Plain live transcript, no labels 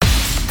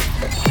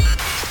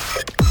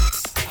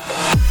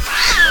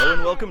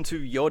welcome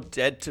to You're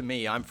Dead to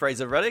Me. I'm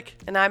Fraser Reddick.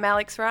 And I'm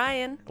Alex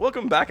Ryan.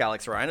 Welcome back,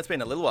 Alex Ryan. It's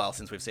been a little while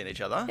since we've seen each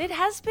other. It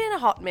has been a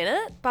hot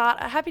minute, but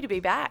happy to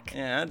be back.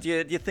 Yeah,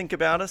 do you think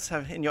about us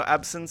in your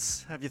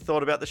absence? Have you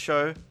thought about the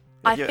show?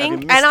 I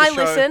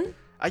listen.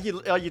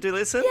 You do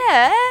listen?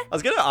 Yeah. I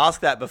was going to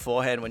ask that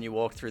beforehand when you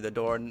walked through the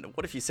door, and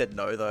what if you said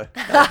no, though?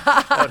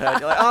 That would hurt.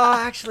 You're like,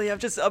 actually,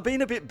 I've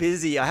been a bit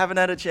busy. I haven't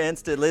had a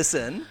chance to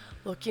listen.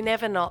 Look, you're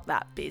never not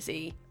that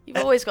busy. You've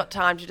always got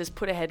time to just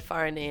put a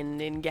headphone in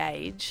and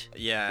engage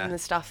in the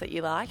stuff that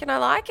you like, and I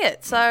like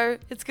it, so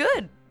it's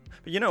good.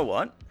 But you know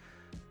what?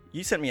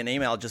 You sent me an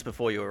email just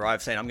before you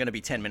arrived saying I'm going to be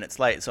 10 minutes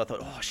late, so I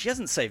thought, she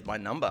hasn't saved my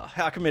number.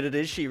 How committed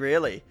is she,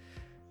 really?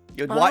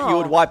 You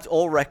had wiped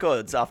all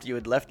records after you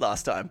had left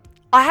last time.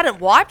 I hadn't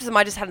wiped them,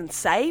 I just hadn't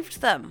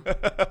saved them.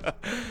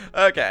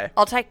 Okay.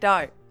 I'll take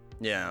note.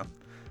 Yeah.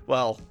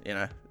 Well,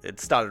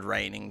 it started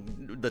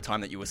raining the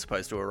time that you were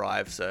supposed to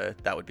arrive, so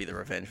that would be the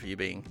revenge for you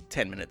being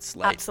 10 minutes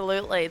late.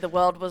 Absolutely. The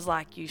world was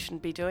like, you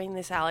shouldn't be doing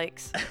this,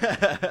 Alex.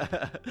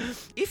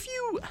 If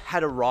you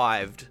had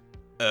arrived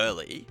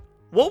early,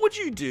 what would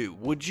you do?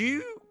 Would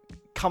you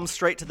come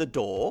straight to the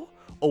door,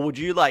 or would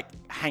you,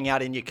 hang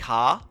out in your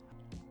car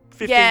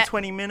 15,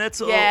 20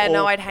 minutes?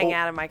 I'd hang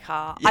out in my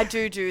car. Yeah. I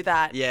do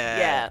that.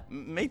 Yeah.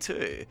 Me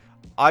too.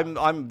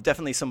 I'm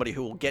definitely somebody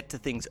who will get to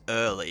things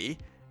early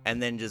and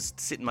then just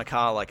sit in my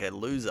car like a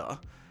loser,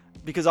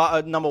 because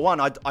number one,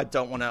 I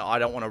don't want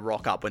to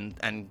rock up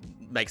and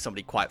make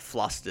somebody quite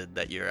flustered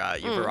that you've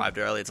arrived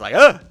early. It's like,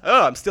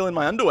 I'm still in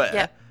my underwear.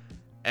 Yeah.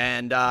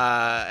 And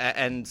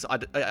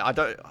I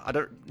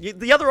don't.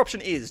 The other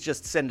option is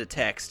just send a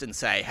text and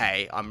say,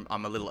 "Hey, I'm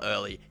a little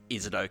early.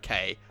 Is it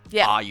okay?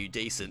 Yeah. Are you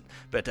decent?"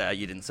 But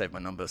you didn't save my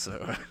number,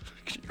 so.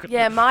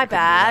 Yeah, my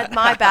bad.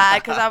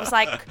 Because I was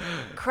like,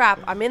 crap,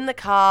 I'm in the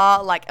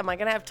car. Am I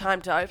going to have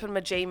time to open my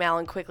Gmail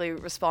and quickly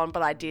respond?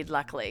 But I did,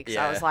 luckily, because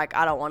I was like,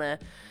 I don't want to.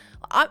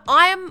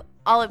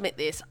 I'll admit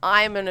this.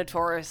 I am a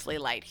notoriously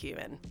late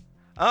human.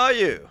 Are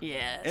you?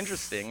 Yes.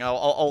 Interesting.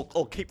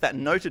 I'll keep that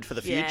noted for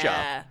the future.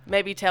 Yeah.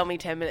 Maybe tell me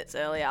 10 minutes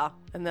earlier,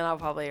 and then I'll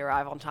probably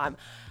arrive on time.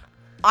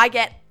 I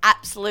get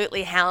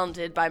absolutely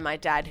hounded by my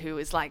dad, who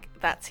is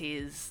that's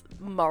his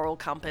moral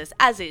compass,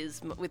 as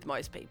is with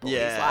most people.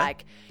 Yeah. He's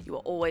like, you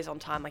are always on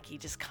time. He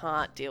just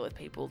can't deal with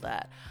people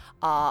that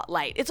are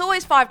late. It's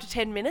always 5 to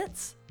 10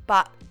 minutes,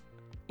 but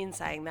in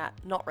saying that,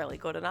 not really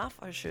good enough.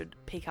 I should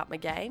pick up my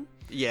game.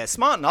 Yeah,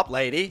 smarten up,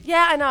 lady.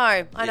 Yeah,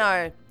 I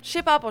know.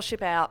 Ship up or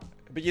ship out.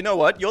 But you know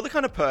what? You're the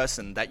kind of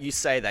person that you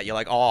say that. You're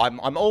like,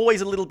 I'm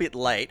always a little bit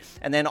late.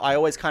 And then I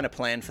always kind of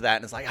plan for that.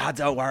 And it's like,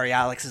 don't worry,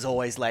 Alex is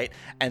always late.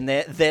 And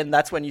then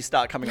that's when you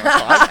start coming on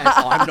time and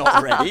I'm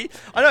not ready.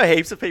 I know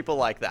heaps of people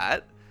like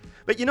that.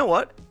 But you know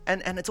what?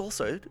 And it's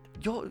also,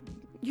 your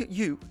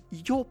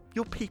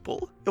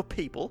people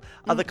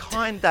are the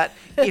kind that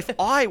if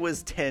I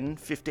was 10,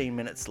 15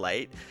 minutes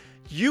late,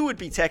 you would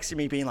be texting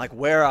me being like,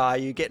 where are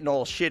you? Getting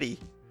all shitty.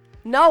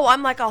 No,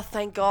 I'm like, oh,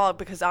 thank God,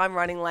 because I'm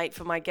running late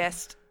for my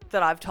guest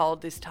that I've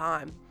told this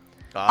time.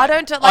 I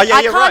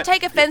can't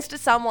take offense to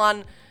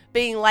someone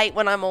being late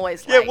when I'm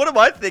always late. Yeah, what am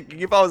I thinking?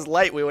 If I was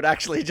late, we would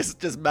actually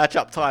just match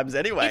up times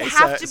anyway. It'd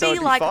have to be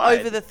fine.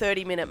 over the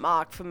 30-minute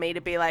mark for me to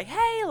be like,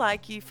 hey,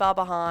 you far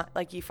behind,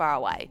 you far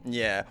away.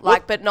 Yeah.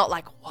 But not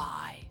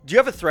why? Do you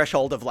have a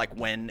threshold of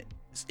when,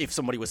 if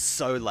somebody was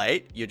so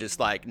late, you're just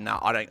like, no,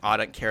 I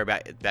don't care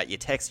about your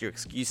text, your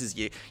excuses,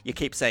 you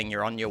keep saying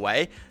you're on your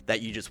way,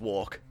 that you just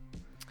walk?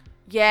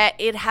 Yeah,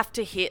 it'd have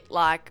to hit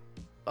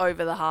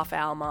over the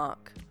half-hour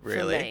mark.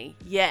 Really? For me.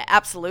 Yeah,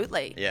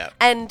 absolutely. Yeah.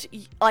 And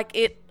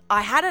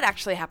I had it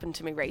actually happen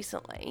to me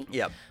recently.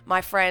 Yep.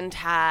 My friend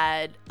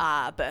had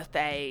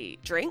birthday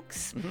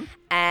drinks,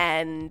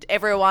 and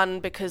everyone,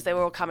 because they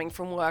were all coming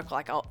from work,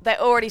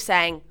 they're already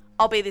saying,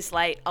 I'll be this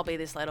late, I'll be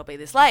this late, I'll be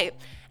this late.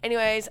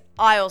 Anyways,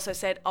 I also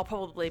said I'll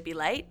probably be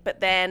late, but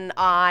then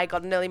I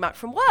got an early mark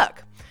from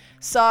work.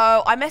 So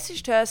I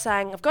messaged her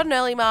saying, I've got an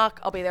early mark,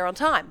 I'll be there on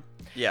time.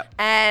 Yeah.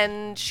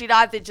 And she'd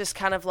either just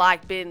kind of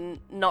been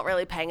not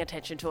really paying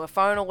attention to her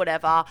phone or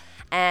whatever,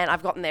 and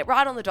I've gotten there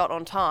right on the dot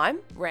on time.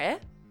 Rare.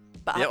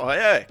 But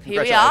yeah.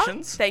 Here we are.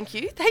 Congratulations. Thank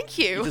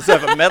you. You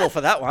deserve a medal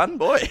for that one,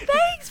 boy.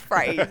 Thanks,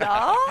 Fraser.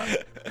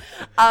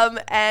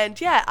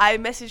 And yeah, I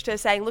messaged her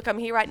saying, look, I'm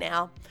here right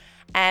now.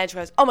 And she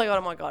goes, oh my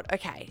God.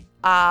 Okay.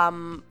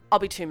 I'll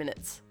be 2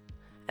 minutes.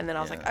 And then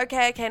I was like,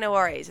 okay, no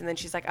worries. And then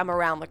she's like, I'm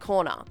around the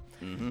corner.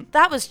 Mm-hmm.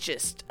 That was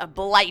just a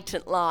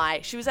blatant lie.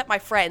 She was at my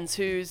friend's,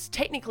 whose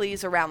technically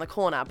is around the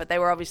corner, but they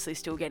were obviously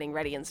still getting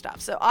ready and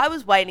stuff. So I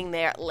was waiting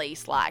there at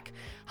least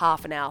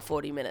half an hour,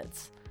 40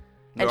 minutes.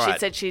 And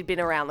she'd said she'd been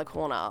around the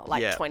corner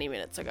 20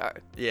 minutes ago.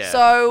 Yeah.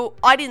 So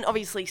I didn't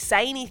obviously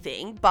say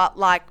anything, but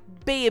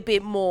be a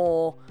bit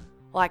more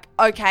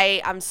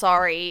okay, I'm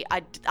sorry.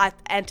 I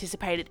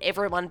anticipated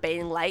everyone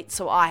being late,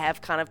 so I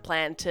have kind of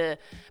planned to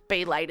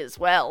be late as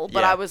well.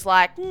 But I was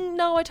like,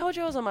 no, I told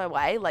you I was on my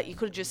way. You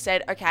could have just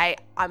said, okay,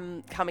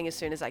 I'm coming as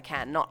soon as I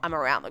can, not I'm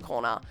around the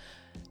corner.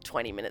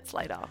 20 minutes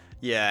later.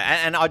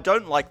 Yeah, and I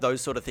don't like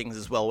those sort of things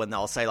as well when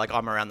they'll say, like,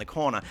 I'm around the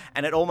corner.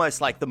 And it almost,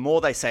 like, the more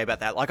they say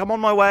about that, like, I'm on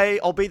my way,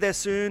 I'll be there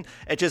soon,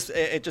 it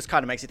just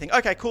kind of makes you think,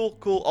 okay,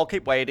 cool, I'll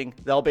keep waiting,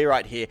 they'll be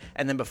right here.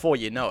 And then before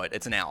you know it,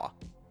 it's an hour.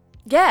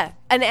 Yeah,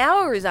 an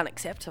hour is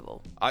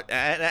unacceptable.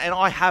 And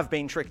I have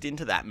been tricked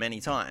into that many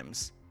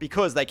times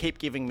because they keep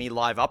giving me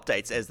live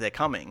updates as they're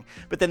coming.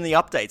 But then the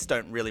updates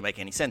don't really make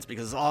any sense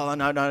because, oh,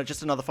 no,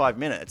 just another 5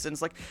 minutes. And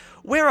it's like,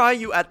 where are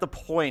you at the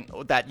point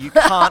that you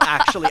can't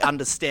actually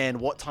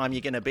understand what time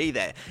you're going to be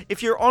there?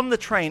 If you're on the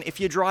train, if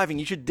you're driving,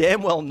 you should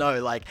damn well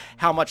know, like,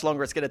 how much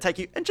longer it's going to take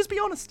you. And just be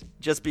honest.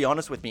 Just be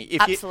honest with me.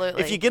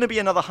 Absolutely. If you're going to be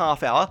another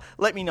half hour,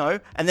 let me know.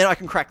 And then I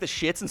can crack the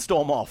shits and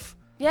storm off.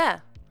 Yeah.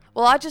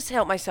 Well, I just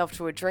helped myself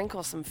to a drink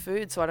or some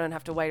food so I don't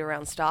have to wait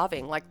around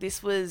starving. Like,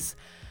 this was...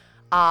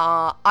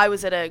 I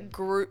was at a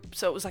group,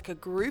 so it was like a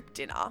group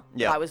dinner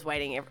that I was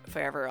waiting for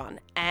everyone.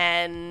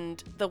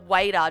 And the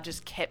waiter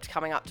just kept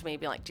coming up to me,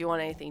 being like, do you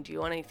want anything? Do you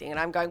want anything? And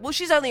I'm going, well,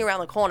 she's only around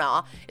the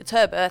corner. It's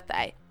her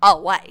birthday.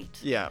 I'll wait.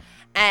 Yeah.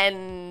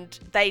 And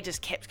they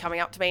just kept coming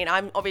up to me. And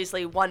I'm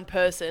obviously one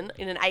person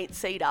in an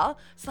 8-seater.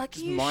 It's like,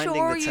 Just are you minding sure?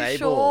 the Are you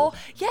table. sure?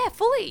 Yeah,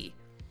 fully.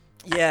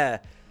 Yeah.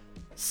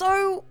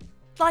 So,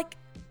 like,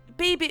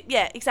 be a bit,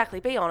 yeah,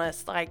 exactly. Be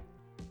honest. Like,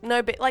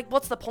 no, but like,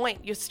 what's the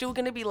point? You're still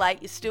going to be late.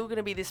 You're still going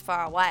to be this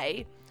far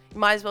away. You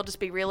might as well just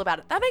be real about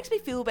it. That makes me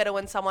feel better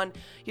when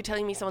you're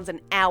telling me someone's an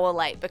hour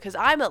late because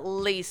I'm at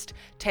least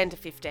 10 to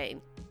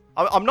 15.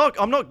 I'm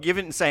not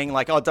saying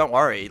like, oh, don't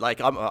worry. Like,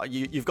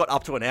 you've got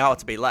up to an hour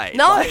to be late.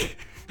 No. Like,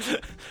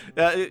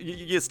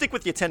 you stick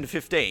with your 10 to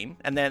 15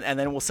 and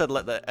then we'll settle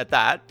at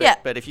that. But, Yeah.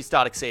 But if you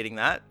start exceeding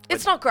that,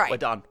 It's not great. We're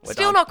done.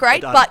 Still not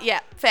great, but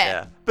yeah, fair.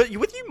 Yeah. But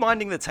with you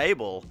minding the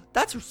table,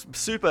 that's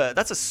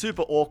a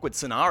super awkward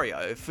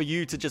scenario for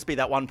you to just be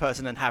that one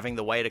person and having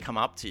the waiter come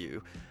up to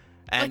you.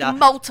 And Like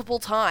multiple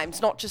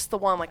times, not just the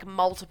one, like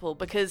multiple,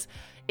 because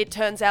it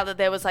turns out that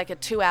there was like a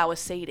 2-hour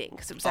seating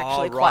because it was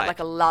actually quite right. like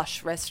a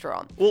lush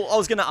restaurant. well, I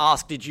was going to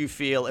ask, did you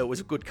feel it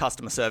was good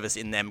customer service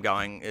in them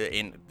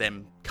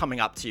coming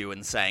up to you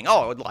and saying,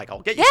 "Oh, like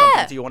I'll get you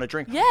something. Do you want a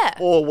drink?" Yeah.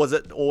 Or was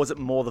it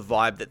more the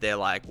vibe that they're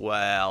like,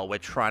 "Well, we're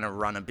trying to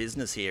run a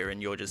business here,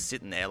 and you're just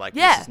sitting there like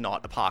Yeah. this is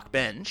not a park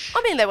bench."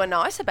 I mean, they were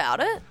nice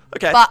about it.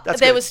 Okay, But that's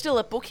there good. was still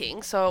a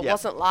booking, so it Yeah.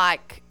 wasn't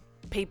like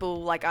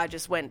people, like I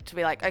just went to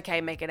be like,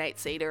 okay, make an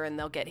 8-seater and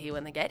they'll get here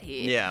when they get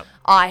here. Yeah.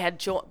 I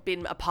had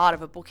been a part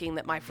of a booking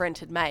that my friend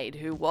had made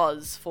who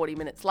was 40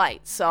 minutes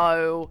late.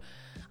 So,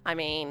 I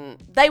mean,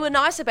 they were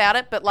nice about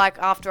it, but like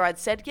after I'd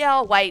said, yeah,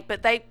 I'll wait,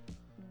 but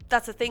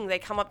that's the thing. They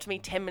come up to me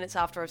 10 minutes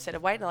after I've said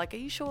I've waited. They're like, are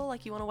you sure?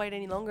 Like, you want to wait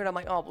any longer? And I'm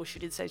like, oh, well, she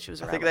did say she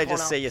was around I think the they corner.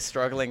 just see you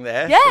struggling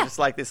there. Yeah. You're just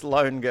like this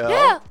lone girl.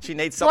 Yeah. She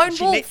needs Lone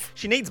something. wolf.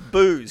 She needs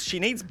booze. She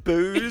needs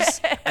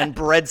booze and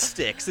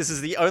breadsticks. This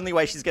is the only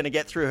way she's going to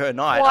get through her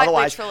night. Quite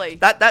Otherwise, literally.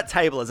 that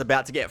table is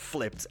about to get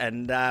flipped,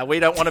 and we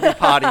don't want to be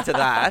party to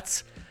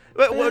that.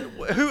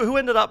 Who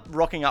ended up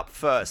rocking up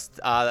first?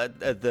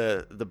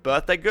 The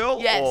birthday girl?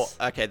 Yes.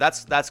 Okay,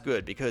 that's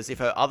good because if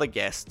her other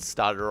guests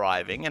started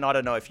arriving, and I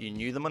don't know if you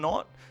knew them or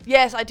not.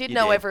 Yes, I did You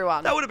know did.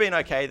 everyone. That would have been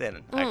okay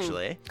then,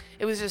 actually.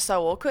 It was just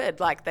so awkward.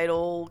 Like, they'd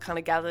all kind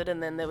of gathered,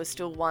 and then there was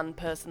still one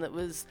person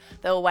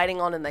they were waiting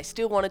on, and they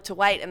still wanted to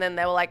wait. And then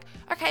they were like,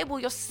 okay,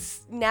 well,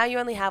 now you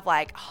only have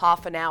like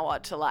half an hour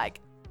to like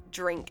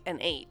drink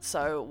and eat.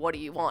 So what do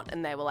you want?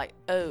 And they were like,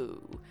 oh.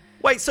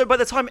 Wait, so by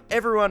the time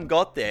everyone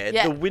got there,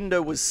 Yeah. the window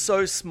was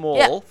so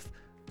small.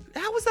 Yeah.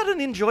 How was that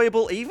an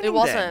enjoyable evening? It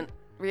wasn't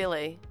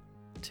really,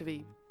 to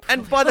be.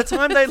 And by the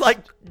time they like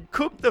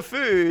cooked the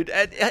food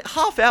at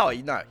half hour,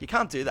 no, you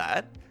can't do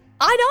that.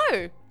 I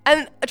know.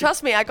 And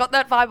trust me, I got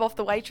that vibe off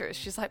the waitress.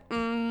 She's like,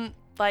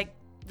 like,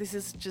 this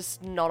is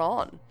just not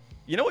on.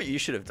 You know what you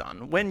should have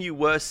done? When you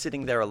were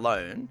sitting there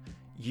alone,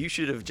 you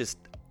should have just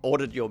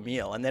ordered your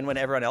meal. And then when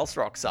everyone else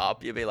rocks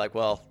up, you'd be like,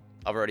 well,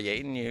 I've already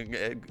eaten.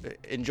 You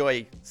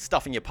enjoy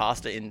stuffing your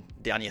pasta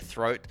down your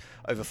throat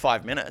over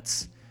 5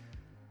 minutes.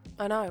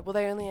 I know. Well,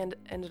 they only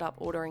ended up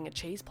ordering a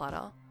cheese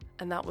platter.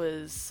 And that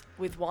was,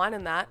 with wine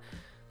and that,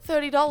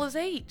 $30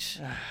 each.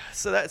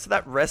 So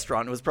that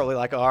restaurant was probably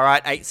like, all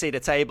right, 8-seater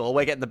table.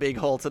 We're getting the big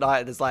hall tonight.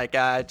 And it's like,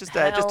 just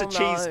a Hell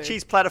no.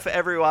 cheese platter for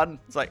everyone.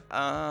 It's like,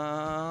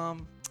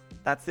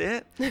 that's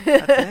it.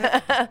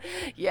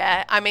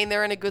 Yeah, I mean,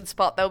 they're in a good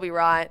spot. They'll be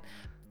right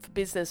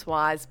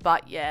business-wise.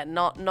 But yeah,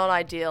 not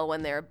ideal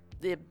when they're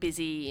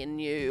busy and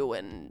new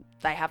and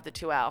they have the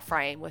 2-hour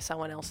frame where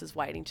someone else is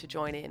waiting to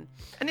join in.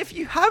 And if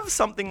you have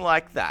something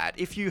like that,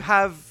 if you're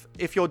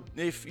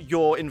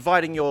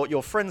inviting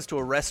your friends to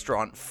a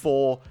restaurant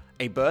for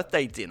a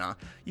birthday dinner,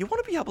 you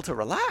want to be able to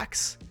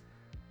relax.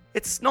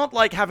 It's not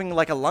like having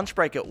like a lunch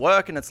break at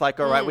work and it's like,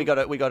 all right, we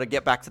got to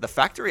get back to the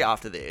factory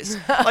after this.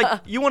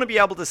 Like, you want to be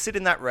able to sit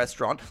in that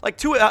restaurant like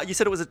 2 hours. You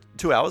said it was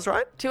 2 hours,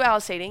 right? 2-hour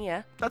seating,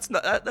 yeah. That's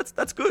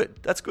good.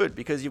 That's good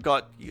because you've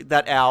got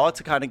that hour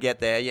to kind of get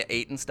there, you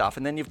eat and stuff,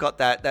 and then you've got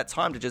that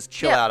time to just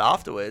chill out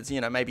afterwards.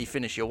 You know, maybe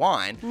finish your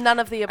wine. None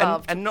of the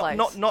above. And took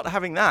place. not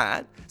having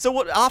that. So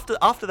what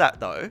after that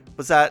though?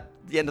 Was that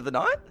the end of the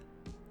night?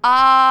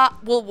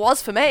 Well, it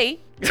was for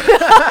me.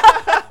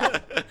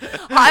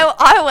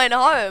 I went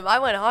home. I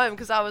went home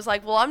because I was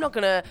like, well, I'm not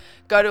going to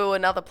go to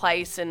another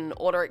place and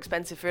order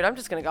expensive food. I'm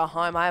just going to go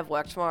home. I have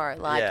work tomorrow.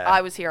 Like, Yeah.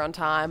 I was here on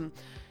time,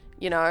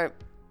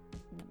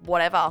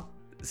 whatever.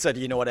 So do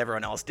you know what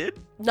everyone else did?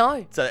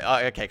 No. So,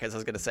 okay, because I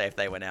was going to say if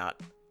they went out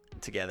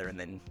together and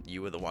then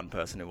you were the one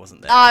person who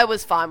wasn't there. I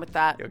was fine with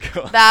that. You're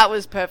cool. That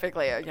was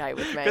perfectly okay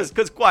with me.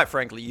 Because quite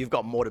frankly, you've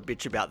got more to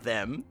bitch about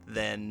them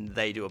than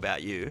they do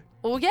about you.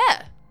 Well,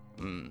 yeah.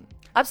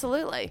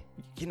 Absolutely.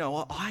 You know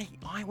what?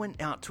 I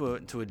went out to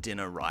a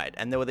dinner, right?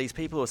 And there were these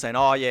people who were saying,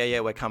 oh, yeah,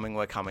 we're coming.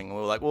 And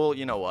we were like, well,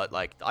 you know what?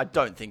 Like, I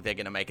don't think they're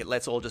going to make it.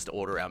 Let's all just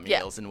order our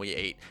meals and we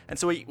eat. And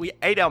so we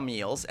ate our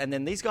meals, and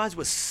then these guys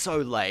were so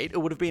late. It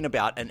would have been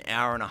about an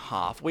hour and a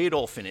half. We had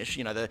all finished.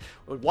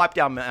 We wiped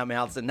our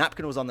mouths. The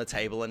napkin was on the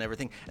table and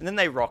everything. And then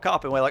they rock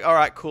up, and we're like, all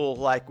right, cool.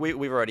 Like,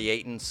 we've already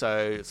eaten,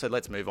 so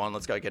let's move on.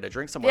 Let's go get a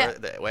drink somewhere.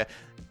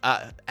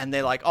 And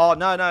they're like, oh,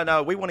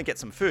 no. We want to get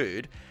some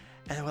food.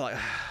 And then we're like...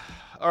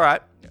 All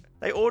right,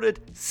 they ordered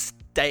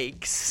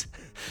steaks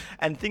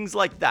and things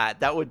like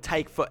that would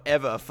take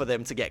forever for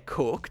them to get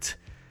cooked.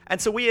 And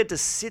so we had to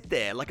sit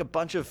there like a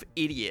bunch of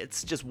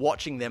idiots just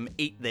watching them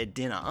eat their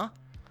dinner.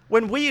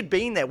 When we had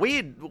been there,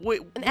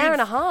 an hour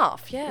and a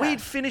half, yeah.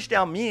 We'd finished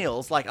our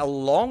meals like a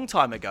long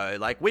time ago.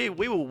 Like we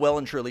were well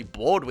and truly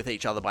bored with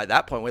each other by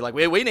that point. We're like,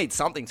 we need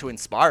something to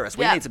inspire us.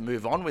 We need to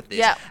move on with this.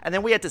 Yeah. And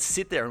then we had to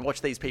sit there and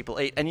watch these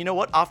people eat. And you know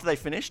what? After they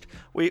finished,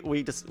 we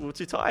were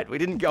too tired. We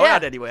didn't go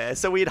out anywhere.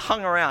 So we had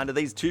hung around to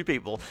these two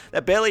people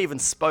that barely even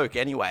spoke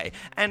anyway.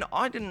 And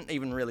I didn't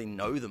even really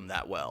know them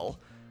that well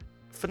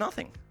for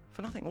nothing.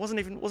 It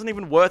wasn't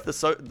even worth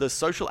the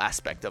social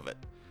aspect of it.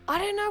 I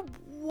don't know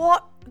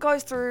what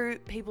goes through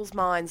people's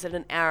minds that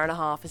an hour and a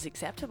half is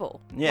acceptable.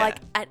 Yeah. Like,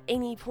 at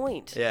any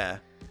point. Yeah.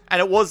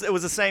 And it was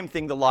the same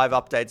thing, the live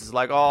updates. It's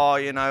like, oh,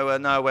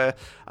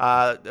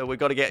 we've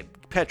got to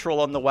get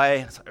petrol on the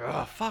way. It's like,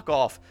 oh, fuck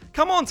off.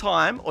 Come on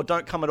time or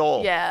don't come at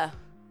all. Yeah,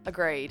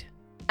 agreed.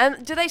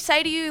 And do they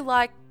say to you,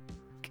 like,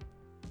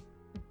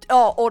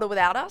 oh, order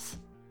without us?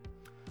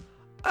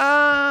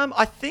 I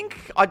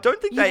don't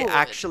think they would.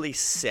 actually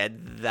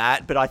said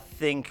that, but I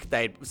think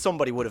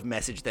somebody would have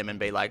messaged them and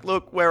be like,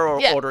 look, we're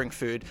ordering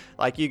food.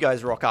 Like, you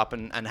guys rock up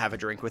and have a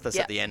drink with us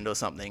at the end or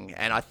something.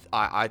 And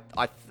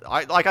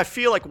I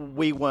feel like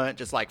we weren't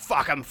just like,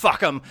 fuck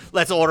them,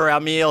 let's order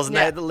our meals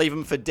and leave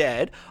them for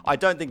dead. I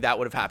don't think that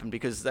would have happened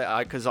because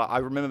I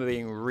remember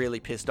being really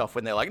pissed off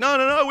when they're like,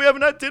 no, we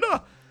haven't had dinner.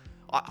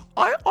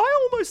 I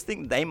almost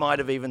think they might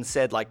have even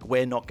said, like,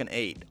 we're not going to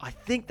eat. I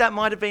think that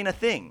might have been a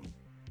thing.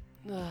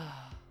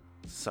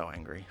 So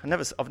angry. I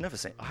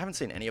haven't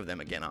seen any of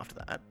them again after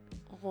that.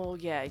 Well,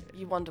 yeah,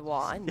 you wonder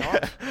why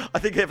not. I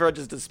think everyone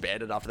just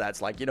disbanded after that.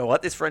 It's like, you know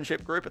what, this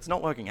friendship group, it's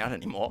not working out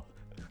anymore.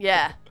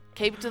 Yeah,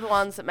 keep it to the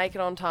ones that make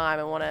it on time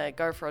and want to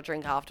go for a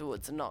drink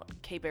afterwards and not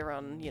keep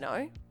everyone,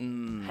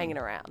 hanging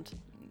around.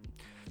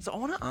 So I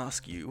want to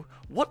ask you,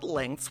 what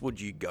lengths would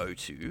you go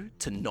to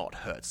not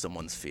hurt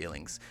someone's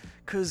feelings?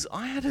 Because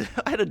I had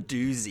a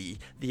doozy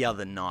the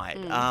other night.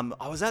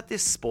 I was at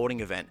this sporting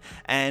event,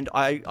 and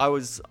I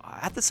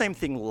had the same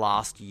thing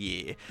last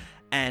year,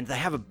 and they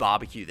have a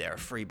barbecue there, a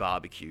free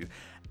barbecue.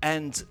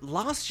 And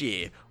last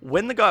year,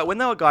 when the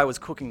guy was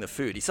cooking the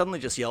food, he suddenly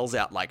just yells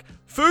out like,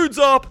 "Food's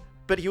up!"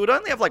 But he would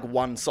only have like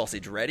one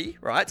sausage ready,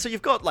 right? So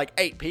you've got like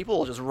 8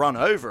 people just run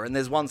over and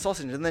there's one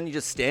sausage, and then you're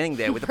just standing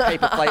there with a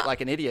paper plate like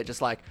an idiot,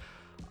 just like,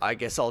 I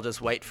guess I'll just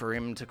wait for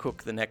him to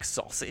cook the next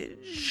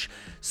sausage.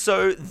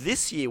 So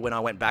this year when I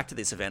went back to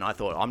this event, I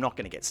thought, I'm not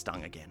going to get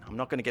stung again. I'm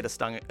not going to get a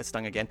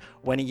stung again.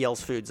 When he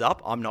yells food's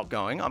up, I'm not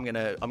going. I'm going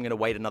to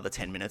wait another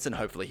 10 minutes and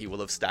hopefully he will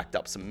have stacked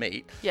up some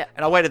meat. Yeah.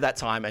 And I waited that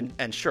time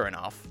and sure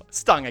enough,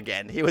 stung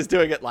again. He was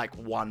doing it like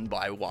one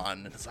by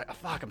one. And it's like, oh,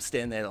 fuck, I'm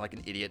standing there like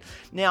an idiot.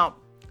 Now,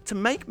 to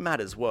make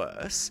matters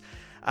worse,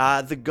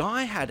 the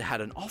guy had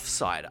an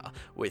offsider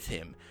with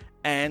him.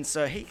 And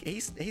so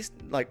he's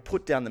like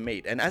put down the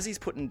meat. And as he's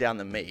putting down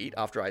the meat,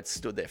 after I'd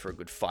stood there for a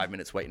good 5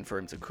 minutes waiting for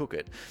him to cook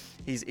it,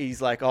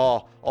 he's like,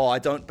 oh, I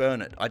don't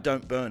burn it.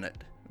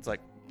 It's like,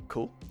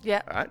 cool.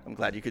 Yeah. All right. I'm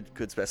glad you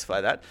could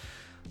specify that.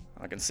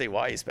 I can see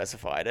why you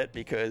specified it,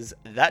 because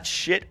that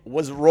shit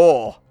was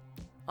raw.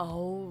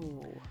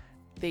 Oh,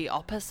 the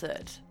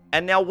opposite.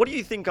 And now, what do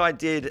you think I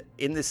did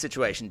in this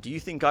situation? Do you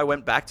think I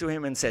went back to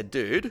him and said,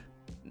 dude,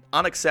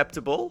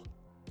 unacceptable.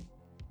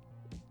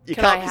 You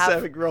can't be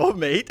serving raw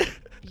meat.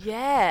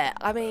 Yeah,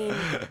 I mean,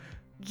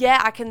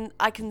 yeah, I can.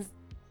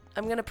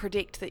 I'm going to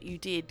predict that you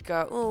did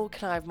go, oh,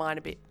 can I have mine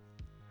a bit?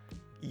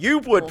 You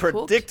would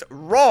predict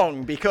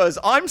wrong, because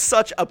I'm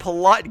such a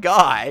polite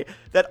guy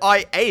that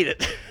I ate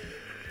it.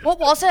 What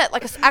was it?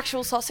 Like an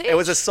actual sausage? It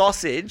was a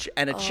sausage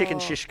and a chicken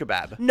shish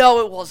kebab. No,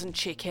 it wasn't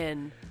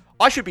chicken.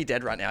 I should be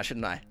dead right now,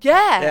 shouldn't I?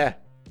 Yeah. Yeah.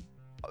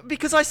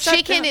 Because I sat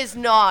Chicken down. is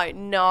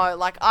no.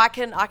 Like I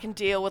can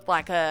deal with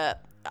like a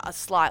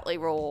slightly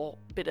raw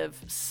bit of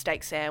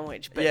steak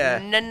sandwich, but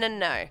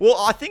no. Well,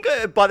 I think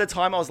by the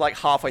time I was like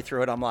halfway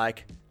through it, I'm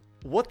like,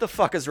 What the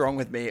fuck is wrong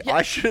with me?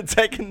 I should have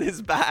taken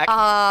this back.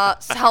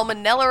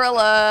 Salmonella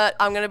alert.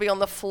 I'm going to be on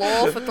the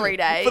floor for 3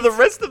 days. For the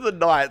rest of the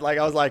night, like,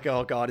 I was like,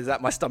 oh God, is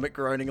that my stomach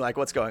groaning? Like,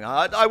 what's going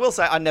on? I will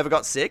say I never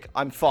got sick.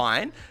 I'm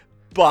fine.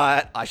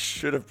 But I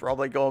should have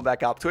probably gone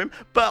back up to him.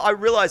 But I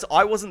realized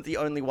I wasn't the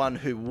only one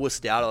who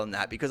wussed out on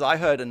that, because I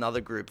heard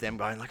another group, them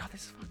going like, oh,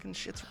 this fucking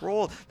shit's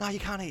raw. No, you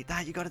can't eat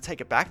that. You got to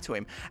take it back to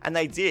him. And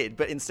they did.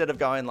 But instead of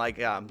going like,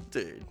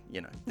 dude,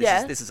 you know,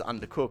 this is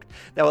undercooked.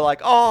 They were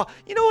like, oh,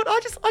 you know what? I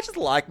just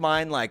like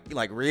mine like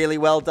really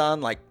well done.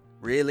 Like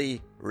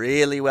really,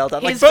 really well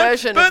done. His like,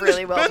 version of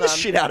really well done. Burn the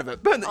shit out of it.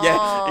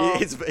 Yeah,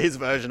 his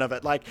version of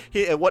it. Like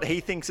what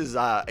he thinks is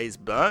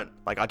burnt.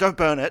 Like, I don't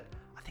burn it.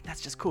 That's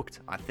just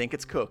cooked. I think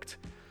it's cooked.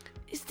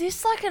 Is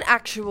this like an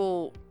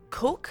actual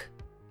cook?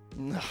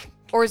 No.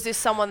 Or is this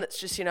someone that's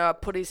just,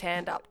 put his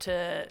hand up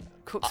to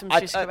cook some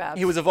shish kebabs?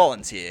 He was a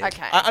volunteer.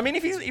 Okay. I mean,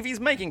 if he's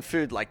making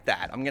food like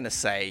that, I'm going to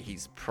say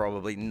he's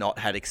probably not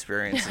had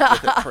experience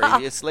with it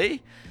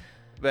previously.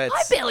 But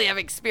I barely have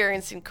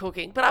experience in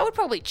cooking, but I would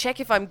probably check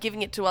if I'm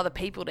giving it to other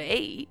people to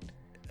eat.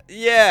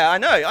 Yeah, I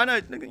know.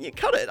 You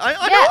cut it. I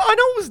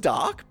know it was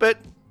dark, but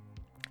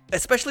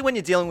especially when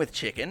you're dealing with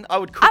chicken, I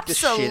would cook the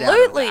shit out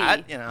of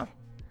that,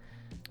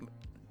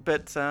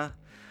 But, I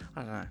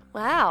don't know.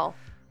 Wow.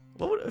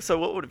 What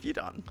would have you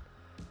done?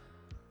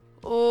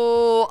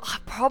 Oh, I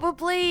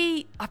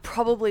probably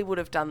would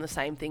have done the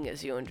same thing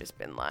as you and just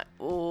been like,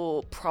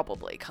 oh,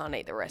 probably can't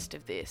eat the rest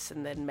of this,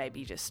 and then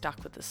maybe just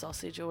stuck with the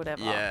sausage or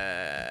whatever.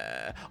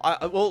 Yeah.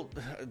 Well,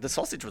 the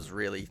sausage was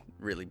really,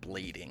 really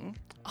bleeding.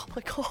 Oh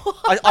my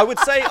God. I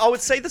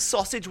would say the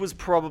sausage was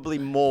probably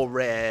more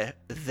rare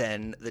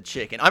than the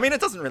chicken. I mean,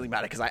 it doesn't really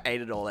matter because I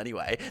ate it all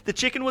anyway. The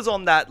chicken was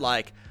on that,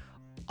 like,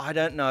 I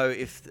don't know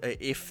if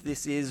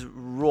this is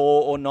raw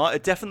or not.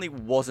 It definitely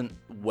wasn't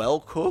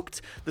well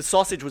cooked. The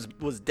sausage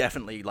was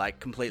definitely like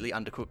completely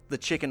undercooked. The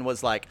chicken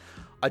was like,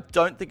 I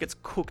don't think it's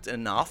cooked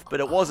enough, but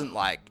it wasn't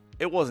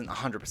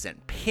 100%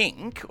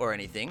 pink or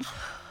anything.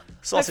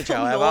 Sausage,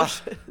 however.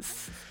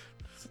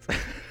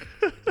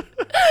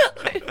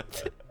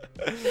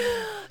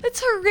 It's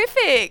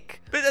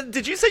horrific. But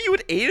did you say you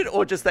would eat it,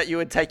 or just that you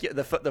would take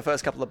the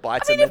first couple of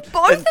bites? I mean, and if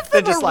both of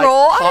them are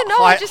raw, I don't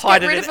know. Just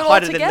get rid of it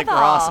hide altogether. it in the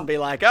grass and be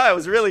like, oh, it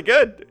was really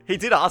good. He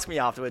did ask me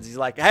afterwards. He's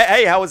like,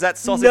 hey, how was that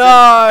sausage?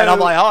 No. And I'm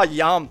like, oh,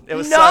 yum. It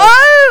was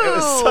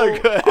so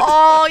good.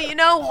 Oh, you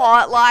know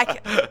what?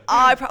 Like,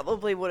 I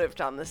probably would have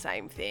done the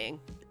same thing.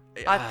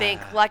 I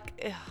think,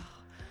 like...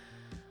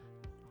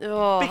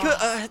 Oh.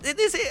 Because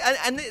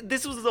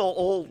this was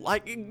all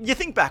like, you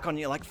think back on,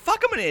 you're like,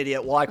 fuck, I'm an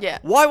idiot. Like,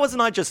 why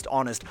wasn't I just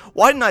honest?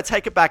 Why didn't I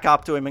take it back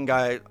up to him and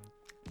go,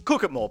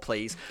 cook it more,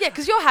 please? Yeah,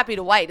 because you're happy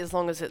to wait as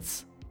long as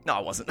it's... No, I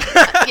wasn't.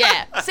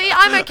 Yeah. See,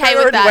 I'm okay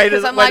with that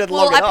because I'm like,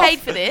 well, I paid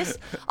for this.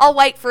 I'll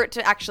wait for it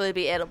to actually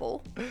be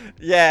edible.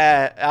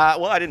 Yeah.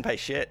 Well, I didn't pay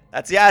shit.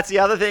 That's the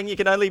other thing. You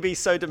can only be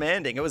so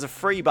demanding. It was a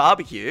free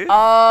barbecue.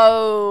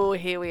 Oh,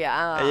 here we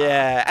are.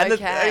 Yeah. And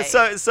okay.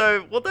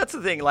 Well, that's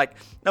the thing. Like,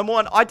 number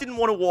one, I didn't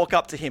want to walk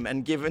up to him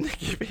and give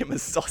him a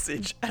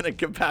sausage and a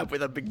kebab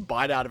with a big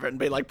bite out of it and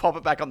be like, pop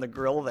it back on the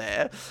grill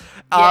there.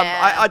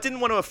 I didn't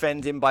want to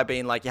offend him by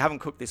being like, you haven't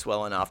cooked this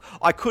well enough.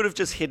 I could have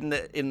just hidden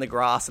it in the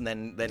grass and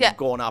then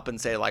gone up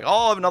and said like,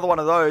 oh, another one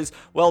of those.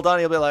 Well done.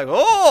 He'll be like,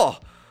 oh,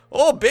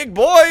 big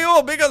boy,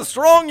 you're big and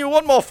strong. You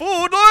want more food?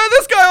 Oh,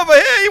 this guy over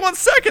here, he wants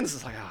seconds.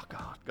 It's like, oh,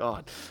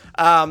 God.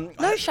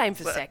 No shame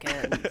for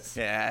seconds.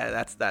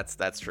 Yeah,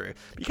 that's true.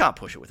 You can't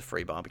push it with a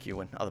free barbecue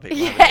when other people.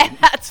 Yeah,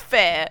 that's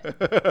fair.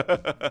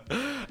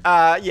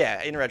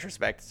 Yeah, in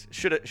retrospect,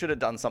 should have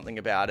done something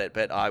about it,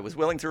 but I was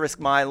willing to risk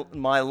my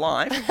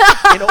life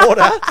in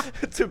order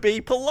to be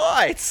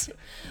polite.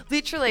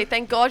 Literally,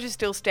 thank God you're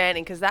still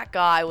standing, because that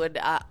guy would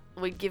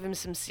give him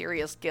some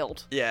serious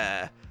guilt.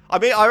 Yeah. I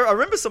mean, I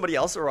remember somebody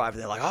else arrived.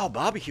 They're like, oh,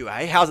 barbecue,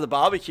 eh? How's the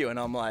barbecue? And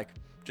I'm like,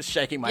 just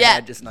shaking my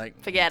head, just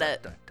like, forget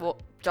it. Don't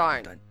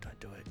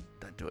do it.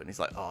 Don't do it. And he's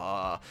like,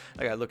 oh.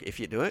 Okay, look, if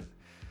you do it,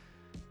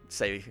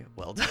 say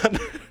well done.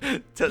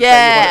 You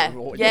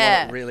want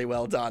it really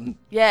well done.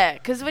 Yeah,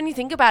 because when you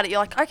think about it,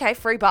 you're like, okay,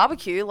 free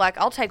barbecue. Like,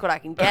 I'll take what I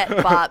can get,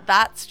 but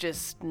that's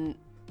just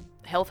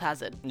health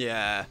hazard.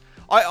 Yeah.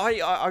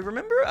 I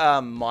remember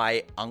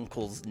my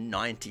uncle's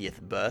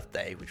 90th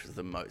birthday, which was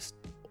the most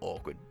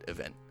awkward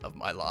event of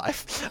my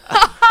life.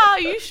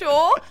 Are you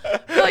sure? I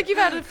feel like you've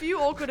had a few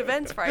awkward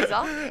events,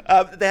 Fraser.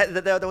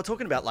 They were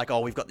talking about like, oh,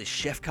 we've got this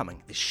chef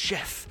coming,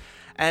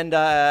 and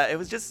it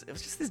was just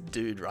this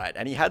dude, right?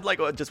 And he had like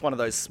just one of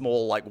those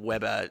small like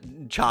Weber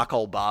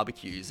charcoal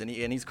barbecues, and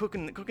he's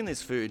cooking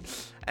this food,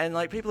 and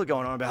like people are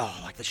going on about,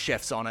 oh, like the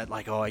chef's on it,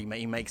 like, oh, he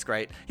makes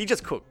great. He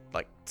just cooked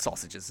like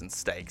sausages and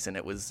steaks, and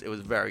it was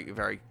very,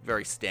 very,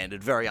 very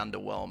standard, very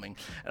underwhelming.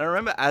 And I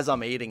remember as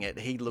I'm eating it,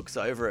 he looks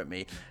over at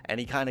me and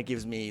he kind of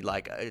gives me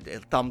like a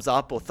thumbs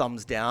up or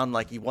thumbs down,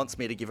 like he wants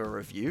me to give a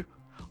review.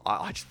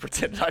 I just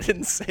pretended I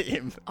didn't see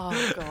him.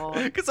 Oh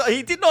God! Because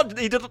he did not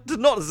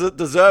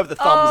deserve the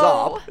thumbs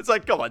up. It's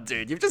like, come on,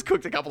 dude, you've just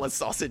cooked a couple of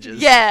sausages.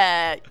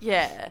 Yeah.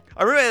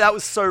 I remember that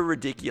was so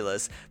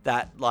ridiculous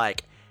that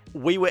like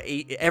we were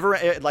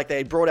everyone, like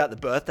they brought out the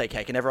birthday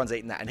cake and everyone's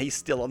eating that, and he's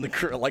still on the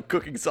grill, like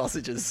cooking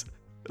sausages.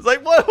 It's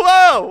like,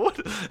 whoa,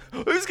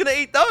 who's gonna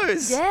eat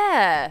those?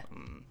 Yeah.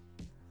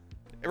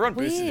 Everyone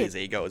boosted Weird. his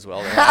ego as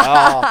well. They're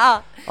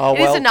like,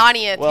 It is a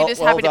 90th. You're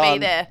just happy to be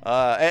there.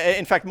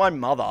 In fact, my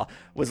mother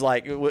was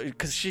like,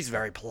 because she's a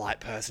very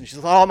polite person. She's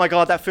like, oh my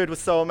God, that food was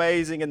so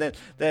amazing. And then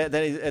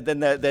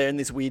they're in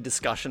this weird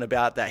discussion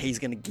about that he's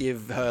going to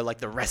give her like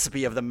the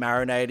recipe of the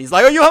marinade. He's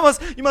like, oh,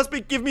 you must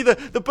give me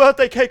the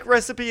birthday cake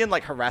recipe, and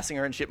like harassing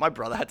her and shit. My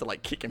brother had to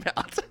like kick him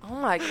out. Oh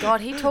my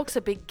God, he talks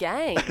a big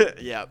game.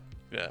 Yeah.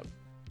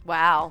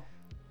 Wow.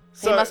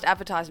 So, he must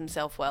advertise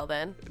himself well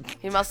then.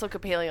 He must look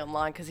appealing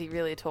online because he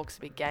really talks a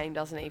big game,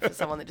 doesn't he, for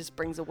someone that just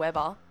brings a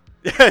Weber.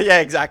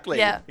 Yeah, exactly.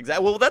 Yeah.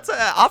 Exactly. Well, that's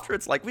after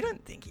it's like, we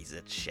don't think he's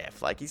a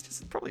chef. Like,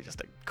 he's probably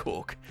just a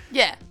cook.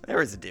 Yeah.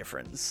 There is a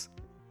difference.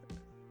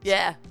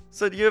 Yeah.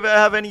 So do you ever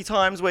have any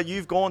times where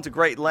you've gone to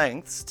great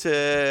lengths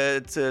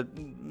to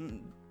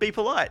be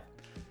polite?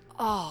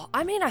 Oh,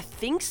 I mean, I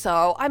think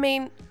so. I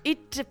mean,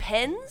 it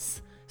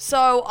depends.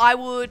 So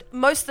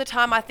most of the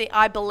time,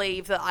 I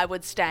believe that I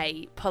would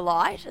stay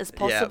polite as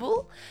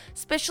possible,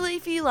 especially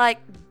if you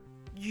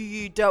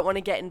you don't want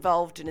to get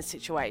involved in a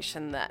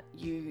situation that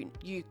you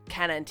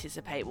can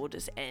anticipate will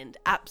just end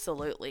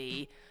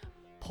absolutely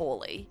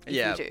poorly if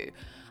you do.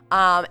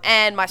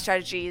 And my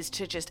strategy is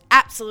to just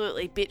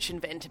absolutely bitch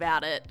and vent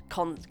about it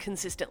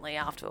consistently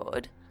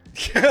afterward.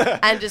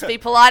 And just be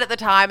polite at the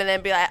time and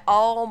then be like,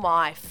 oh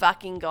my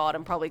fucking God,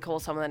 and probably call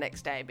someone the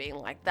next day being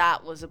like,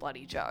 that was a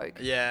bloody joke.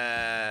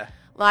 Yeah.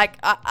 Like,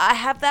 I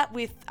have that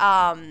with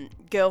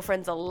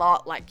girlfriends a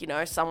lot. Like,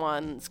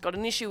 someone's got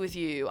an issue with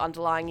you,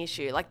 underlying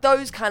issue. Like,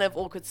 those kind of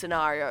awkward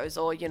scenarios.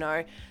 Or,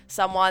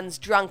 someone's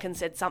drunk and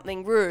said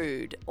something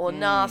rude or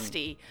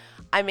nasty.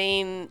 I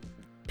mean,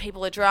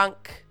 people are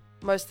drunk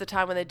most of the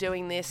time when they're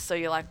doing this, so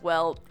you're like,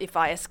 well, if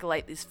I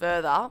escalate this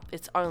further,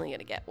 it's only going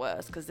to get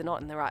worse because they're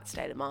not in the right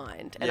state of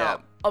mind. And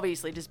I'll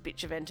obviously just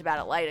bitch and vent about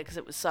it later because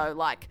it was so,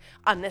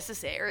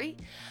 unnecessary.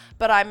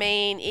 But, I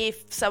mean,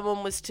 if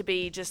someone was to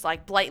be just,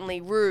 blatantly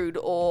rude,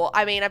 or,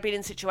 I mean, I've been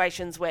in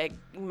situations where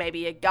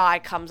maybe a guy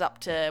comes up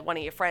to one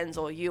of your friends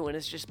or you and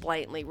is just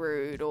blatantly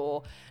rude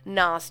or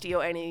nasty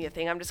or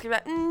anything, I'm just going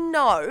to be like,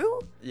 no.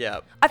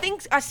 Yeah. I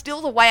think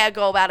the way I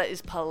go about it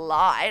is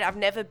polite. I've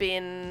never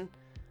been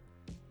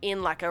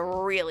in a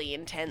really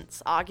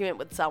intense argument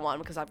with someone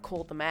because I've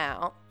called them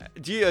out.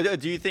 Do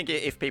you think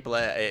if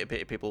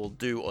people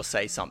do or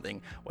say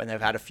something when they've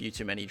had a few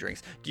too many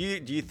drinks, do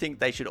you think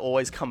they should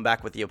always come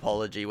back with the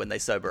apology when they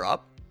sober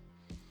up?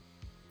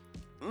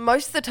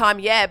 Most of the time,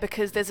 yeah,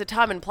 because there's a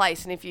time and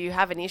place, and if you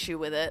have an issue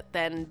with it,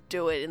 then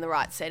do it in the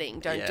right setting.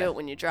 Don't do it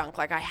when you're drunk.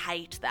 I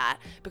hate that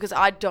because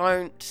I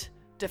don't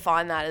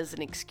define that as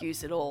an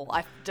excuse at all.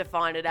 I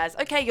define it as,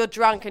 okay, you're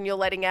drunk and you're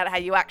letting out how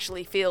you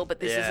actually feel, but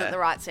this isn't the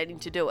right setting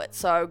to do it.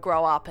 So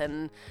grow up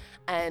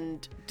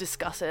and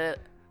discuss it.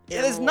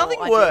 Yeah, there's nothing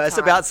worse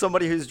about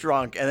somebody who's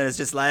drunk and then it's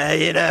just like,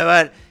 hey, you know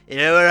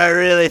what I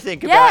really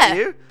think about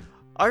you?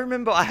 I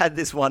remember I had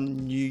this one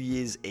New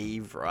Year's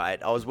Eve,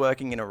 right? I was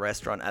working in a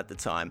restaurant at the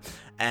time,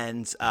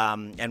 and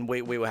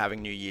we were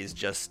having New Year's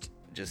just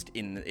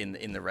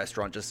in the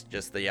restaurant, just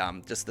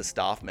the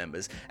staff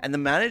members, and the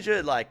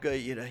manager,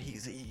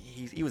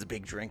 he was a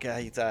big drinker.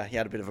 He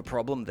had a bit of a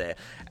problem there,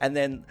 and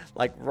then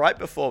right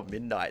before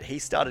midnight, he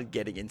started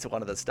getting into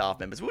one of the staff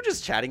members. We were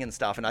just chatting and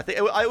stuff, and I think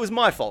it was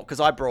my fault because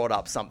I brought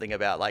up something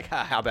about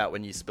how about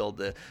when you spilled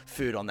the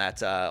food on that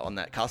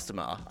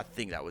customer. I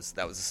think that was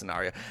a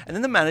scenario, and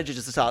then the manager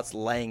just starts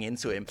laying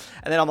into him,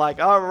 and then I'm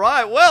like, all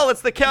right, well,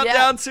 it's the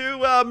countdown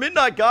to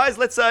midnight, guys.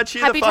 Let's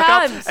cheer Happy the fuck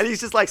times. up, and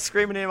he's just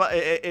screaming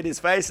in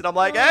his face, and I'm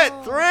like, hey,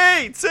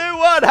 3, 2,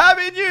 1,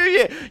 Happy New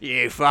Year!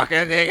 You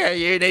fucking nigga,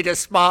 you need to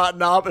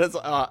smarten up. And it's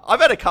I've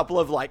had a couple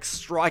of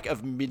strike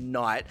of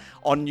midnight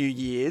on New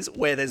Year's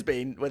where there's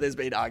been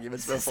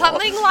arguments before.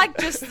 Something like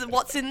just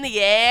what's in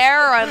the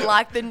air and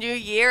the new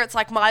year. It's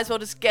might as well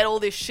just get all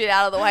this shit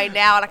out of the way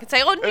now, and I can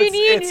say, oh, new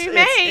year, new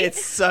me.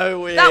 It's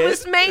so weird. That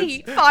was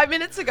me 5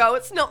 minutes ago.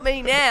 It's not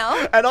me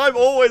now. And I'm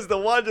always the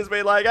one just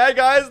being like, hey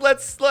guys,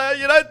 let's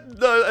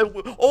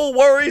all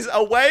worries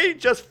away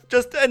just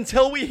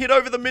until we hit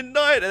over the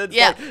midnight. And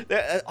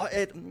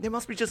it's there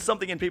must be just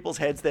something in people's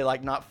heads. They're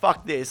like, nah,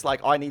 fuck this.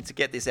 I need to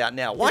get this out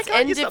now. Why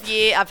can't end of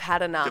year, I've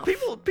had enough.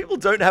 People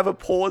don't have a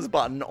pause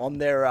button on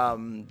their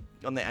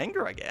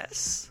anger, I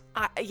guess.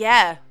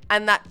 Yeah,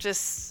 and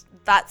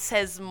that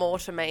says more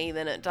to me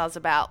than it does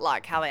about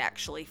how they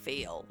actually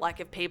feel.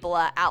 If people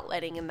are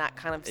outletting in that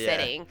kind of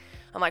setting,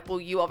 I'm like,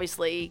 well, you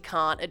obviously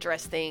can't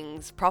address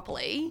things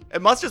properly.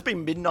 It must just be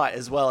midnight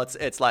as well.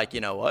 It's like,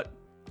 you know what?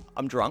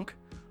 I'm drunk.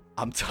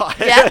 I'm tired.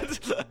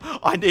 Yep.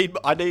 I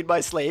need my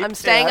sleep. I'm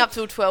staying up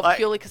till 12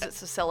 purely because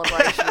it's a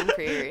celebration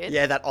period.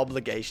 Yeah, that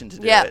obligation to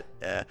do it.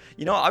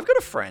 I've got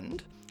a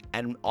friend,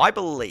 and I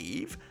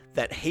believe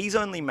that he's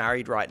only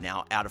married right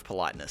now out of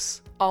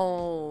politeness.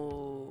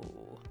 Oh.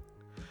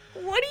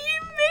 What do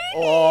you mean?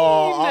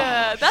 Oh.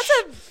 That's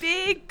a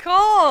big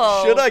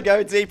call. Should I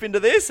go deep into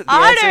this? The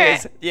I answer don't.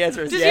 is yes.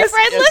 Does your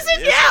friend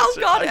listen? Yeah, oh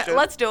God, I should.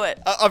 let's do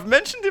it. I've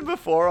mentioned him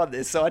before on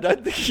this, so I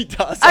don't think he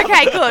does.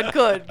 Okay,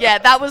 good. Yeah,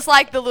 that was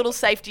like the little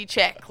safety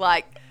check.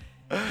 Like,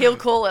 he'll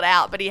call it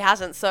out, but he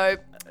hasn't. So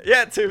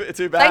Yeah, too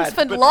bad. thanks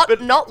for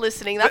But- not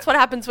listening. That's what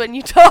happens when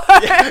you talk.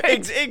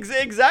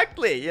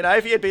 Exactly. You know,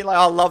 if he had been like,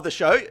 "I love the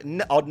show,"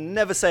 I'd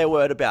never say a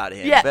word about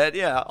him. Yeah. But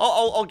yeah,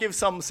 I'll give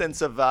some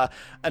sense of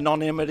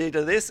anonymity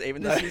to this,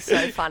 even though This is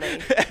so funny.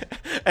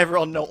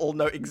 everyone will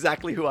know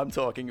exactly who I'm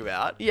talking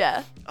about.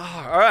 Yeah.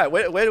 Oh, all right,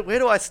 where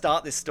do I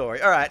start this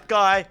story? All right,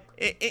 guy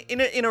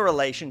in a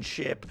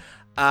relationship.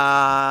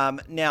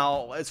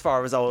 Now, as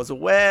far as I was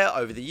aware,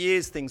 over the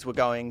years things were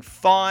going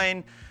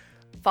fine.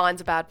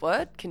 Fine's a bad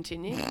word.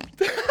 Continue.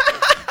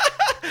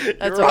 You're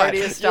That's right. already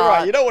a You're start.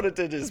 right. You don't want it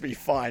to just be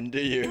fine, do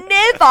you?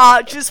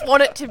 Never just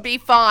want it to be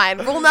fine.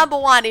 Rule number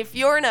 1, if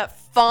you're in a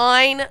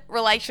fine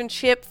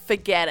relationship,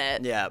 forget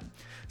it. Yeah.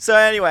 So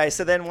anyway,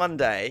 then one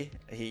day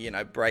he,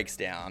 breaks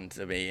down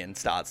to me and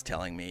starts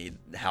telling me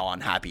how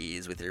unhappy he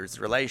is with his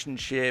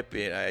relationship.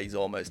 He's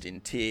almost in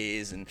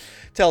tears and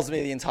tells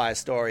me the entire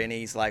story. And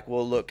he's like,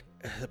 "Well, look,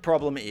 the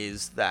problem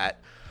is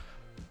that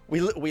we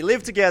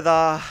live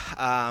together.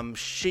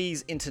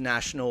 She's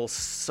international,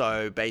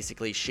 so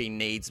basically she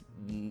needs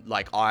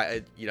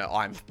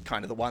I'm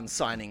kind of the one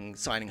signing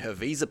her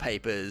visa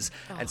papers,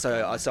 and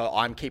so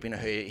I'm keeping her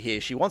here.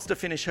 She wants to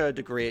finish her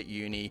degree at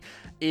uni.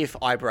 If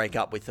I break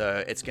up with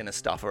her, it's going to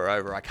stuff her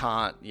over. I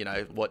can't,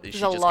 what is she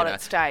There's a just lot going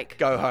at stake. to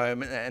go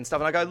home and stuff?"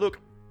 And I go, "Look,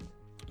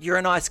 you're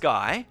a nice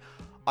guy.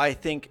 I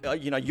think,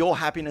 your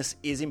happiness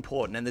is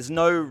important, and there's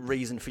no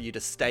reason for you to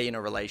stay in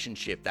a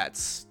relationship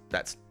that's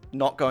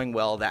not going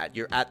well, that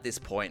you're at this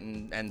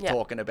point and Yeah.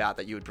 talking about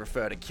that you would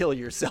prefer to kill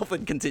yourself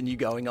and continue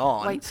going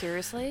on." Wait,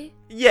 seriously?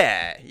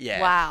 Yeah.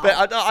 Wow.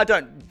 But I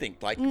don't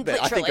think like that. Literally,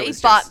 I think it was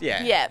but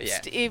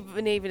just,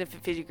 even if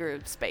it's figure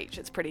of speech,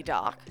 it's pretty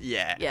dark.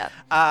 Yeah. Yeah.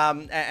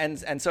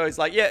 And so it's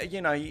like,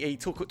 he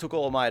took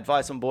all my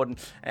advice on board,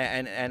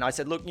 and I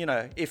said, "Look,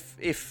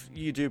 if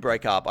you do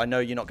break up, I know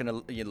you're not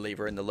going to leave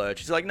her in the lurch."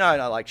 She's like,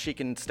 no, like she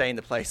can stay in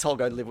the place. I'll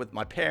go live with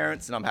my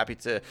parents, and I'm happy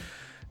to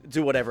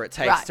do whatever it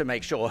takes Right. to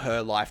make sure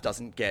her life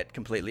doesn't get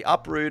completely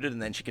uprooted,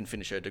 and then she can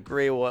finish her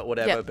degree or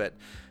whatever. Yep. But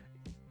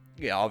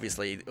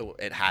obviously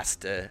it has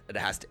to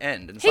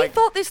end. And it's He like,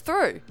 thought this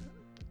through.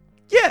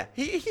 yeah,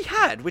 he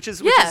had, which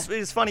is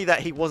funny that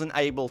he wasn't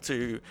able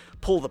to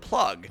pull the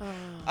plug.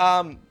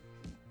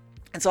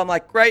 And so I'm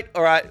like, great,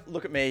 all right,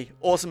 look at me,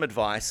 awesome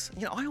advice.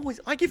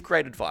 I give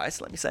great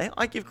advice, let me say.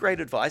 I give great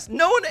advice.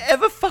 No one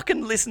ever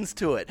fucking listens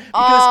to it.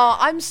 Because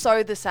I'm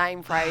so the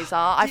same, Fraser.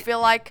 I feel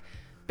like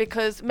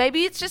because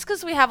maybe it's just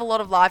because we have a lot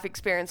of life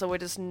experience or we're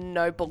just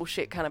no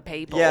bullshit kind of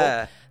people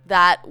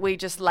that we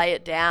just lay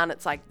it down.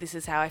 It's like, this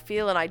is how I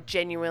feel, and I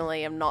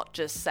genuinely am not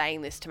just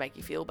saying this to make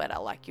you feel better.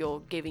 Like, you're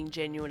giving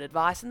genuine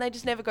advice, and they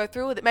just never go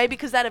through with it. Maybe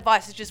because that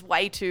advice is just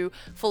way too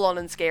full on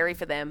and scary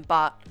for them,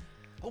 but...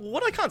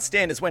 what I can't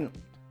stand is when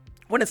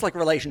it's like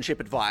relationship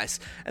advice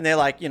and they're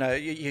like,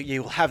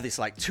 you'll have this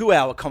like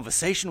 2-hour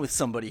conversation with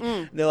somebody.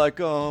 And they're like,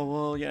 oh,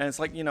 well, it's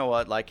like, you know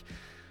what, like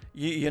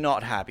you're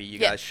not happy. You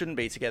guys shouldn't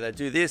be together.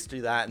 Do this,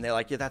 do that. And they're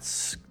like, yeah,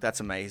 that's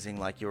amazing.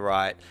 Like, you're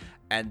right.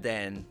 And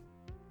then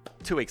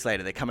 2 weeks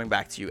later, they're coming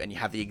back to you and you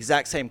have the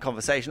exact same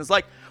conversation. It's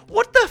like,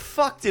 what the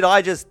fuck did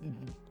I just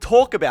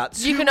talk about 2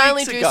 weeks ago? You can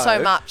only do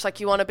so much. Like,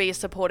 you want to be a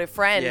supportive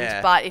friend,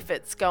 Yeah. but if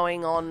it's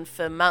going on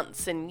for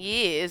months and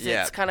years,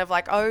 Yeah. it's kind of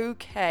like,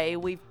 okay,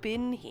 we've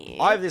been here.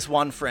 I have this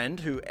one friend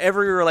who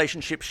every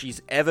relationship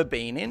she's ever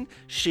been in,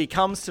 she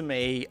comes to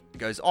me,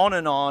 goes on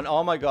and on.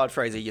 Oh my God,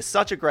 Fraser, you're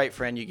such a great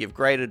friend. You give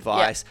great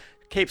advice.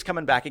 Keeps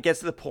coming back. It gets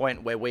to the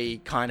point where we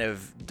kind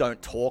of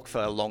don't talk for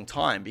a long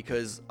time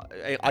because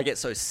I get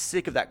so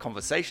sick of that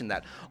conversation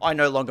that I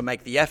no longer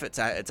make the effort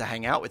to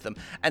hang out with them.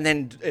 And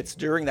then it's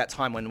during that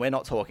time when we're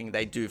not talking,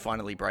 they do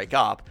finally break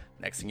up.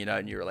 Next thing you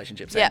know, new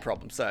relationship, same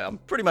problem. So I'm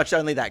pretty much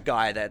only that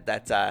guy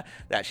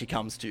that she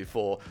comes to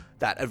for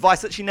that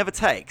advice that she never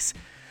takes.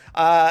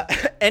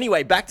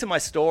 Anyway, back to my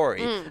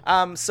story.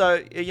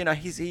 So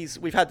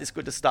we've had this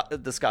good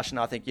discussion.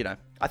 I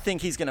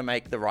think he's going to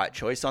make the right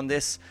choice on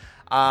this.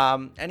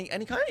 And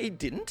he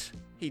didn't.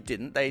 He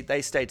didn't.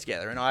 They stayed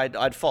together, and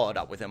I'd followed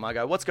up with him. I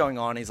go, "What's going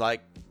on?" He's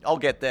like, "I'll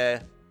get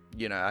there.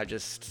 I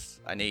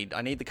need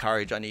the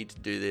courage. I need to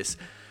do this."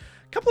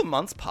 A couple of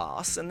months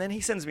pass, and then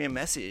he sends me a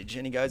message,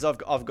 and he goes,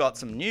 "I've got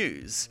some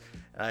news."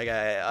 And I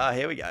go, "Oh,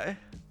 here we go."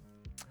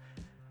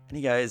 And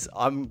he goes,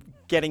 "I'm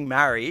getting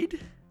married,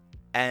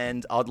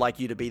 and I'd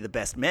like you to be the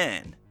best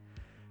man."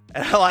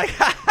 And I'm like,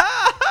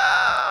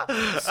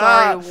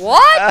 Sorry,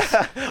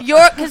 what?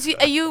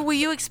 Were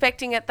you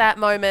expecting at that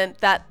moment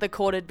that the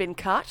cord had been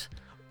cut?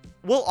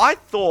 Well, I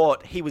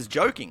thought he was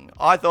joking.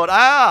 I thought,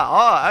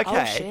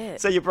 okay. Oh,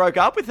 shit. So you broke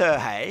up with her,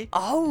 hey?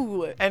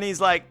 Oh. And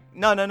he's like,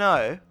 no.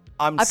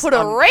 I put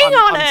a ring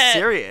on it. I'm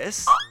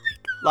serious. Oh my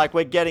God. Like,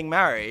 we're getting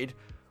married.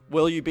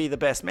 Will you be the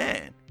best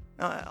man?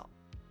 How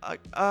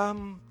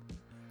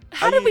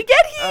did we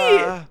get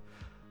here?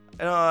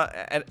 And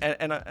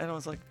I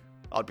was like,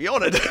 I'd be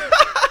honoured.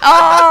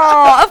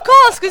 Oh, of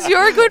course, because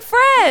you're a good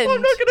friend.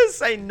 I'm not going to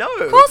say no.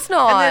 Of course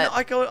not. And then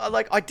I go,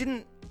 like, I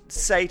didn't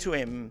say to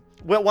him,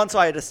 well, once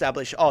I had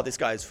established, oh, this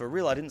guy's for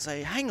real, I didn't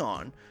say, hang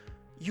on,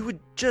 you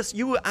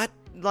were at,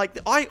 like,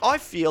 I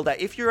feel that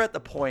if you're at the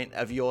point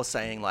of you're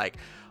saying, like,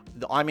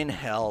 I'm in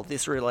hell,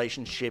 this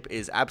relationship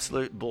is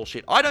absolute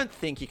bullshit, I don't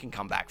think you can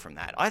come back from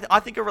that.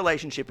 I think a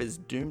relationship is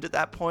doomed at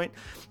that point.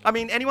 I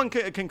mean, anyone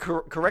can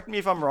correct me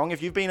if I'm wrong.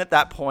 If you've been at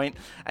that point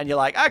and you're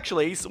like,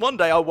 actually, one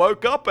day I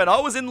woke up and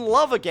I was in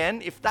love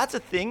again, if that's a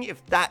thing,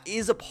 if that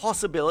is a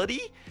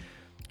possibility.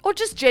 Or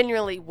just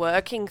genuinely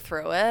working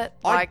through it,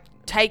 like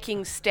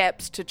taking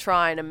steps to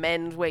try and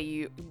amend where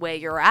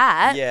you're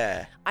at.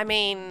 Yeah. I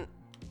mean,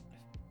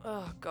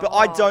 oh God. But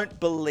I don't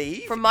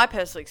believe... From my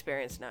personal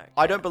experience, no.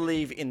 I don't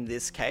believe in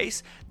this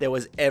case there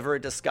was ever a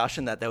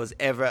discussion that there was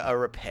ever a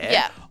repair.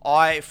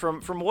 Yeah.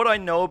 From what I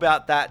know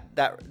about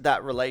that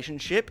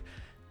relationship,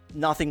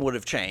 nothing would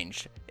have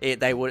changed.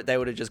 They would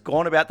have just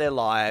gone about their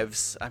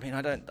lives. I mean,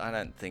 I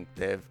don't think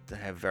they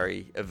have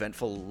very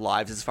eventful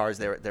lives as far as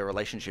their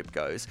relationship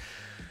goes.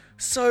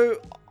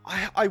 So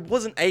I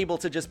wasn't able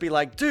to just be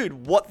like,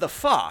 dude, what the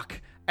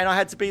fuck? And I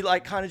had to be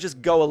like, kind of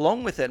just go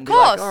along with it and be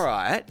like, all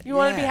right. You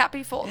want to be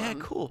happy for them.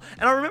 Yeah, cool.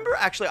 And I remember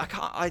actually,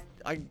 I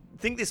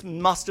think this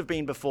must have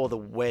been before the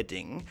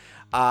wedding.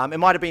 It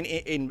might have been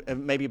in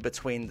maybe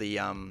between the,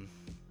 I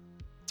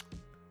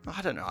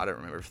don't know. I don't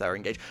remember if they were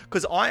engaged.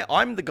 Because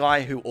I'm the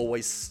guy who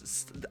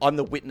I'm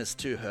the witness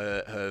to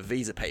her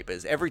visa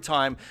papers. Every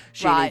time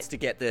she needs to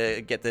get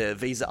the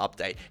visa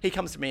update, he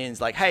comes to me and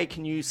is like, hey,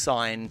 can you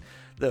sign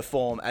the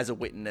form as a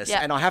witness?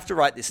 Yep. And I have to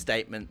write this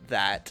statement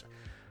that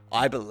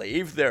I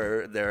believe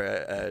they're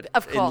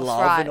of course, in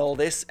love right. and all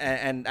this,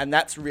 and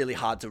that's really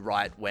hard to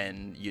write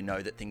when you know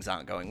that things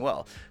aren't going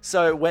well.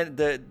 So when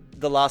the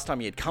last time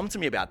he had come to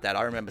me about that,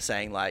 I remember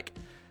saying, like,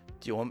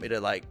 do you want me to,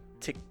 like,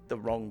 tick the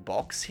wrong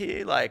box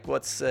here? Like,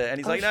 what's... and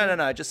he's like,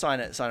 no, just sign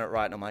it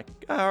right. And I'm like,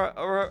 all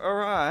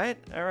right.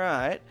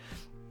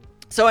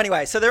 So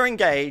anyway, so they're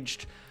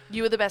engaged.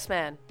 You were the best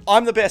man.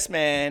 I'm the best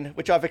man,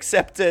 which I've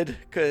accepted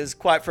because,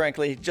 quite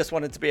frankly, just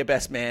wanted to be a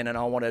best man, and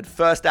I wanted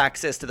first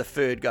access to the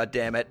food. God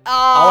damn it! Oh,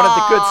 I wanted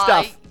the good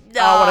stuff.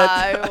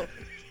 No.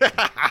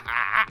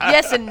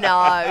 Yes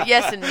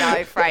and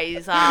no,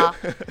 Fraser.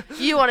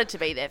 You wanted to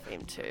be there for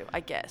him too,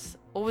 I guess.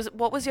 Or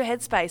what was your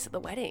headspace at the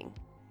wedding?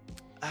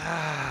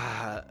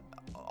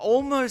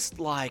 Almost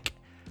like,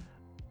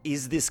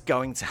 is this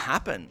going to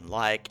happen?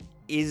 Like,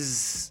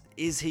 is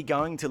he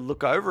going to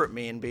look over at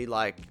me and be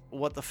like,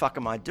 what the fuck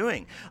am I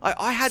doing?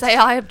 I had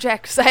I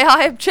object.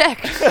 I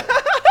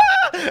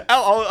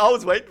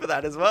was waiting for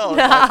that as well.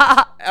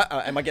 Like,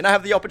 am I going to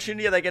have the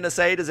opportunity? Are they going to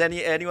say, does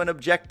anyone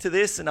object to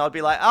this? And I'd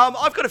be like,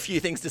 I've got a few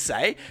things to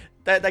say.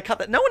 They cut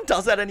that. No one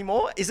does that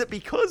anymore. Is it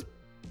because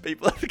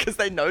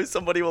they know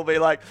somebody will be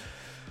like,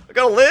 I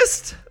got a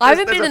list. I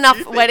haven't been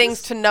enough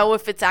weddings to know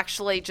if it's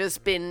actually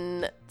just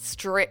been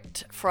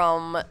stripped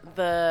from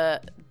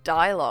the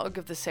dialogue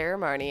of the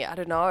ceremony. I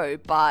don't know,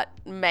 but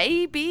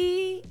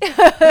maybe.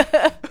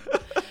 But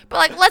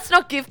like, let's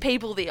not give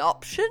people the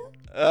option.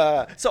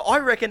 So I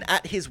reckon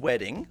at his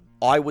wedding,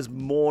 I was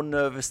more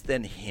nervous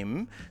than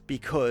him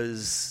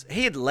because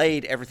he had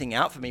laid everything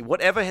out for me.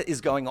 Whatever is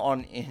going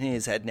on in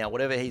his head now,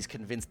 whatever he's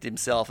convinced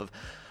himself of,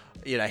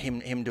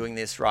 him doing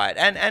this right.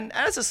 And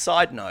as a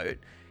side note,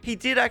 he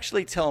did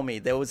actually tell me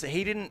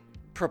he didn't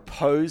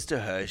propose to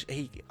her.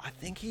 I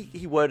think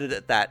he worded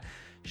it that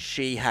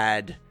she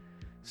had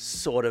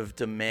sort of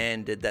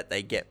demanded that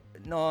they get...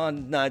 No,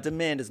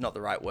 demand is not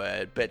the right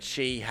word, but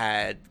she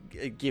had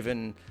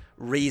given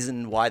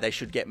reason why they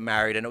should get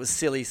married, and it was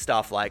silly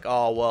stuff like,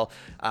 oh, well,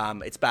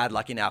 it's bad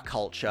luck in our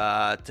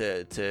culture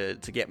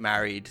to get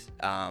married,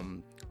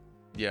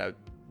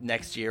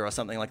 next year or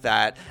something like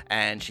that,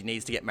 and she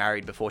needs to get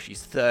married before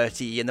she's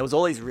 30, and there was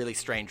all these really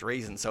strange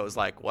reasons, so it was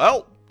like,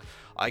 well,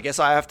 I guess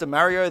I have to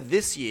marry her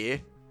this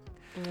year.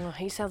 Oh,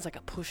 he sounds like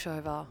a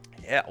pushover.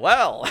 Yeah,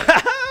 well,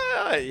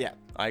 yeah,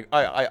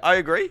 I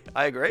agree.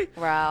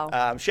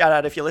 Wow. Shout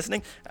out if you're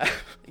listening.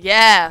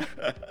 Yeah.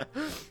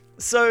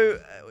 So,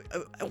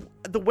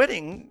 the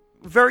wedding,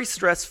 very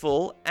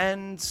stressful,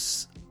 and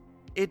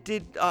it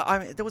did...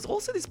 there was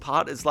also this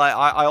part, it's like,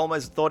 I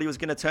almost thought he was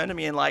going to turn to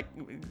me and, like,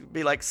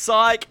 be like,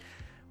 psych,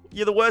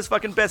 you're the worst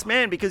fucking best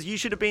man, because you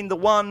should have been the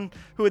one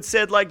who had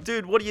said, like,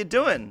 dude, what are you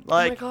doing?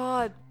 Like, oh my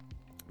God.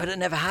 But it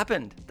never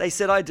happened. They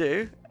said, I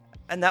do,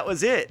 and that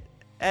was it.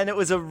 And it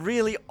was a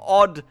really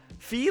odd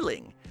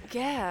feeling.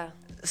 Yeah.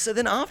 So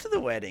then after the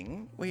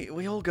wedding,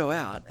 we all go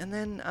out, and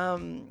then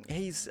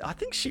I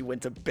think she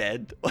went to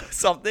bed or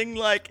something.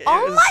 Like,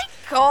 my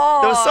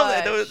God, there was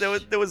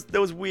something. There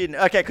was weird.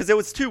 Okay, because there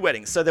was two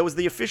weddings. So there was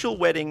the official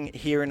wedding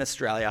here in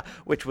Australia,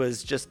 which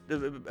was just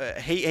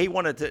he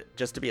wanted it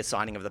just to be a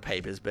signing of the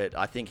papers, but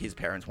I think his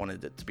parents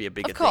wanted it to be a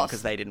bigger thing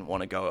because they didn't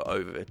want to go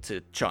over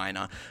to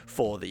China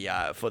for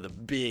the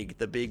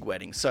big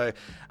wedding. So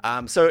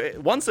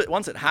once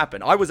it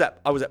happened, I was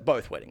at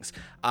both weddings.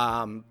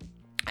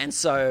 And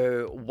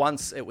so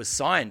once it was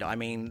signed, I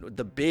mean,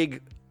 the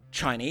big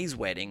Chinese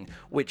wedding,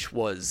 which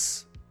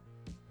was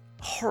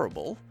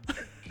horrible.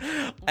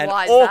 And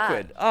Why is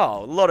awkward. that?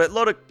 Oh, a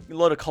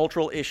lot of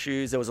cultural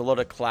issues. There was a lot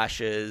of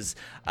clashes.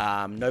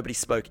 Nobody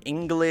spoke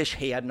English.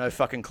 He had no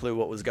fucking clue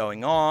what was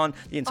going on.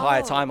 The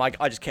entire time, I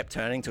just kept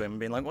turning to him and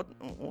being like,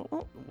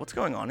 what's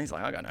going on? He's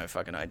like, I got no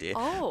fucking idea.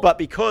 Oh. But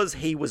because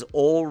he was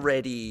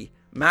already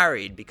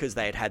married, because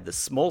they had had the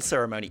small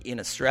ceremony in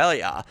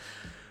Australia,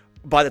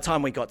 by the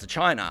time we got to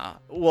China,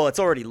 well, it's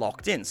already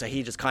locked in. So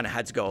he just kind of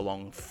had to go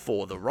along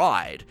for the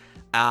ride.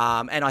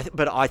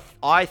 But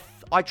I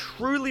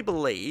truly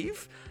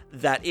believe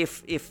that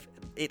if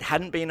it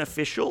hadn't been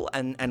official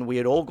and we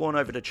had all gone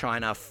over to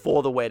China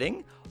for the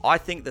wedding, I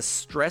think the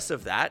stress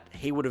of that,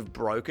 he would have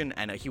broken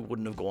and he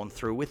wouldn't have gone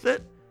through with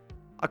it.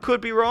 I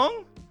could be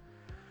wrong.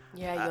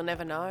 Yeah, you'll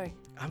never know.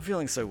 I'm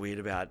feeling so weird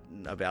about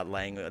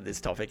laying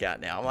this topic out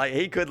now. Like,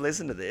 he could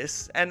listen to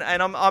this, and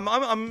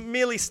I'm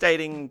merely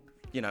stating,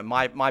 you know,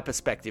 my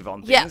perspective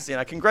on things. Yeah. You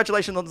know,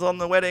 congratulations on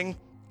the wedding.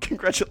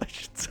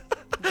 Congratulations.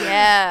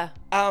 Yeah.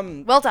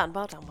 Well done.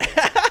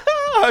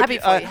 Happy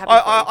for you.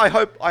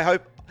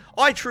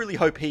 I truly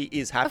hope he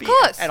is happy. Of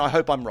course. And I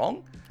hope I'm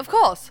wrong. Of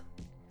course.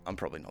 I'm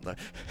probably not, though.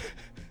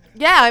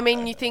 Yeah, I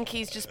mean, you think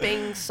he's just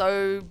being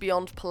so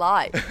beyond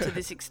polite to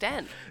this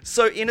extent.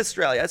 So in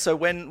Australia,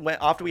 when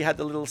after we had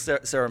the little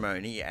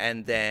ceremony,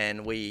 and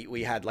then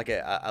we had like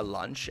a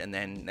lunch, and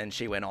then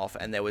she went off,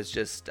 and there was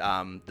just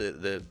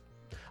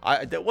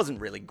there wasn't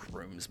really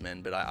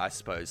groomsmen, but I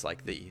suppose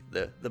like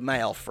the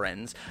male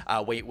friends.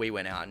 We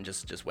went out and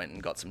just went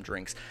and got some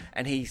drinks,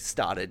 and he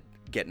started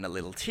getting a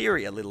little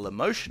teary, a little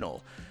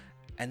emotional.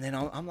 And then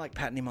I'm like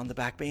patting him on the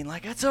back, being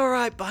like, "It's all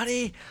right,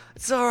 buddy.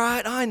 It's all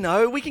right. I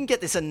know. We can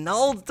get this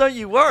annulled. Don't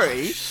you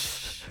worry."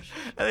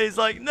 And he's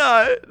like,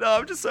 no,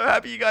 I'm just so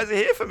happy you guys are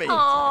here for me.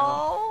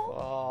 Oh.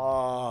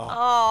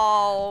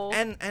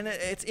 And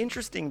it's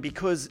interesting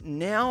because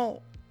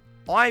now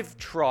I've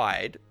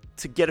tried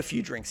to get a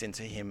few drinks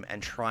into him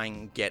and try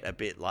and get a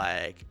bit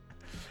like,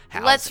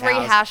 let's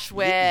rehash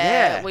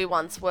where we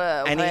once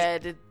were. And where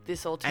did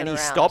this all turn around? And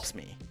he stops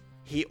me.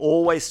 He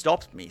always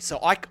stops me. So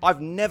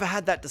I've never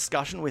had that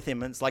discussion with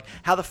him. And it's like,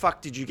 how the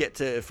fuck did you get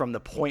from the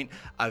point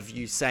of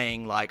you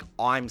saying like,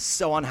 I'm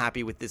so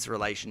unhappy with this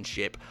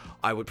relationship,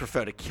 I would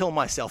prefer to kill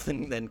myself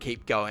than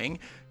keep going,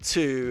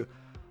 to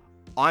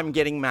I'm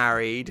getting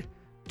married,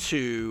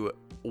 to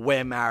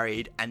we're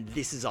married and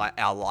this is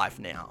our life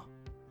now.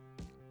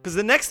 Because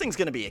the next thing's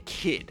going to be a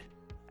kid.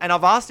 And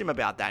I've asked him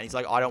about that. And he's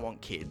like, I don't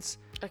want kids.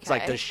 Okay. It's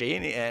like, does she?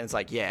 And it's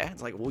like, yeah.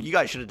 It's like, well, you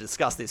guys should have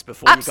discussed this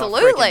before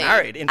Absolutely. you got freaking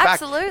married. In fact,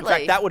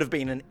 that would have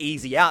been an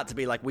easy out to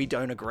be like, we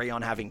don't agree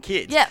on having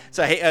kids. Yeah.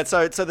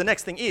 So so the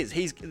next thing is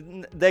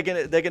they're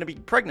gonna be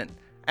pregnant.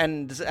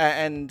 And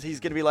he's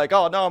gonna be like,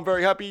 oh no, I'm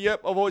very happy.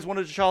 Yep, I've always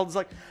wanted a child. It's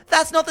like,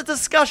 that's not the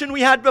discussion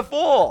we had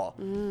before.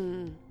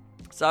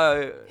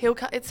 So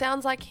it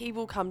sounds like he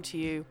will come to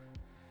you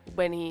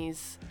when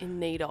he's in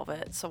need of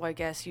it. So I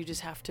guess you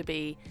just have to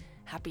be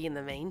happy in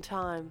the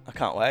meantime. I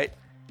can't wait.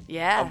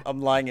 Yeah.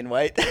 I'm lying in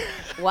wait.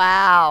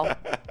 Wow.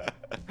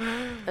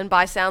 And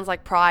by sounds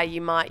like prior,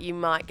 you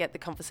might get the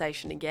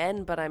conversation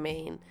again. But I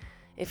mean,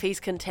 if he's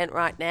content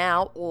right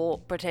now, or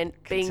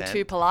being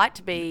too polite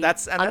to be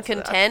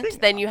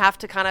uncontent, then you have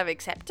to kind of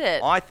accept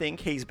it. I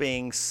think he's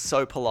being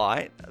so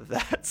polite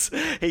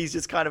that he's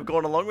just kind of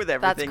gone along with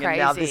everything. That's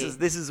crazy. And now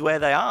this is where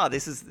they are.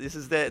 This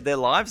is their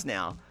lives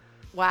now.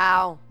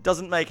 Wow.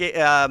 Doesn't make it.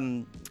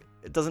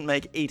 It doesn't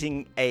make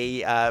eating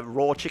a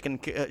raw chicken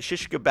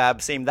shish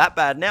kebab seem that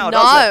bad now,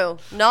 does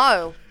it?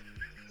 No.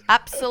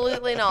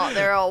 Absolutely not.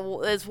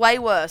 There's way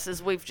worse,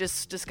 as we've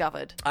just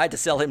discovered. I had to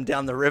sell him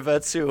down the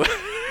river to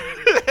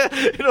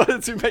in order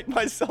to make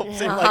myself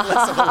seem like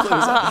less of a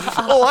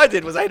loser. All I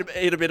did was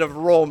eat a bit of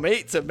raw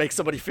meat to make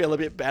somebody feel a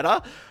bit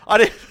better. I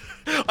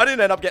didn't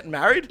end up getting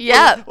married.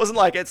 Yeah. It wasn't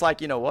like, it's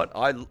like, you know what?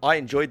 I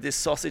enjoyed this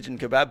sausage and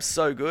kebab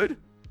so good.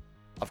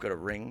 I've got a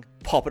ring.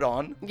 Pop it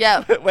on.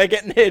 Yeah. We're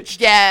getting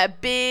hitched. Yeah.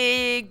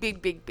 Big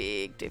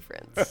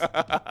difference.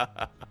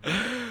 All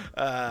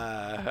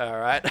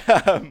right.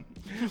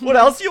 What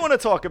else do you want to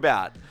talk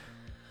about?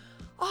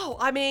 Oh,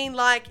 I mean,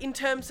 like, in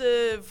terms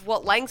of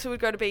what lengths we would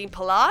go to being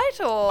polite,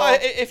 or...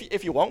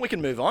 If you want, we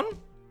can move on.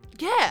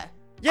 Yeah.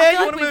 Yeah,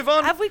 you want to move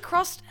on? Have we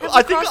crossed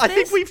I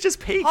think we've just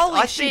peaked.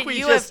 Holy shit,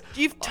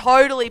 you've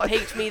totally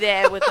peaked me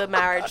there with the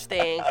marriage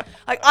thing.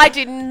 Like, I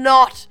did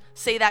not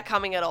see that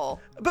coming at all.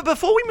 But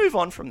before we move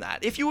on from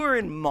that, if you were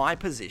in my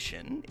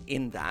position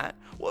in that,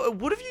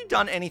 would have you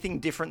done anything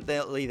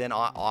differently than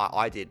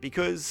I did?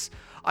 Because,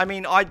 I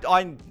mean,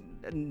 I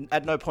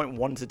at no point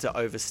wanted to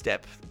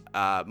overstep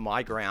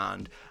my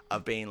ground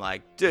of being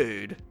like,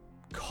 dude,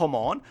 come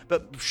on.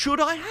 But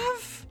should I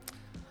have?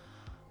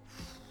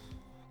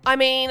 I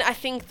mean, I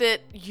think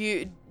that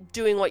you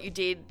doing what you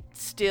did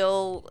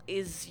still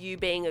is you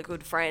being a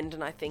good friend,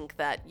 and I think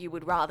that you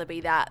would rather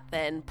be that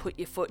than put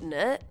your foot in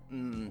it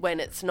when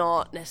it's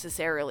not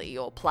necessarily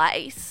your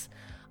place.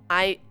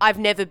 I've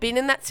never been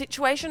in that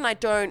situation. I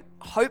don't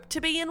hope to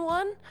be in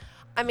one.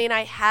 I mean,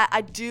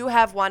 I do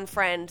have one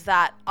friend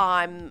that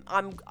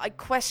I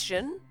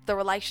question the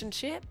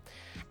relationship,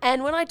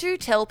 and when I do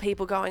tell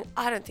people going,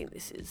 I don't think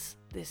this is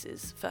this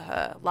is for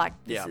her. Like,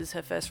 this Yeah. is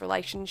her first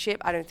relationship.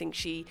 I don't think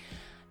she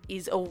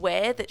is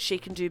aware that she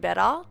can do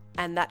better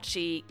and that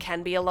she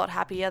can be a lot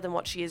happier than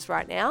what she is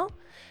right now.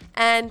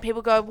 And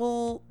people go,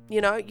 well,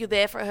 you know, you're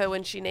there for her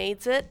when she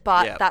needs it,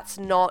 but Yeah. that's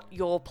not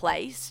your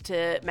place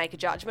to make a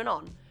judgment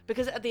on.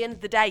 Because at the end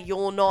of the day,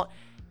 you're not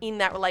in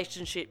that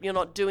relationship. You're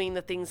not doing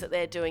the things that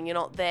they're doing. You're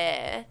not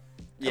there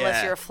unless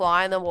Yeah. you're a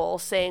fly on the wall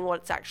seeing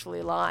what it's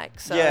actually like.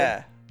 So,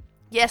 Yeah.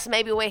 yes,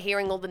 maybe we're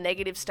hearing all the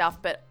negative stuff,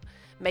 but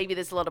maybe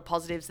there's a lot of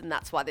positives and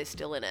that's why they're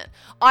still in it.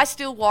 I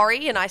still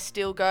worry and I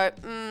still go,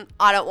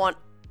 I don't want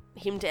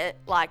him to,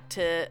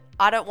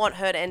 I don't want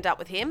her to end up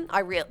with him.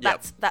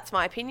 That's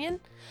my opinion.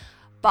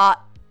 But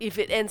if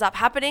it ends up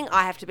happening,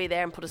 I have to be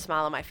there and put a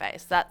smile on my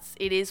face.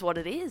 It is what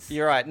it is.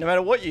 You're right. No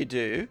matter what you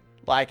do,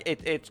 like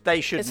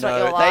they should It's not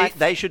know. your life.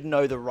 They should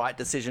know the right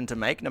decision to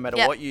make, no matter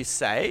Yep. what you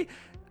say.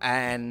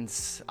 And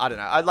I don't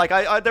know.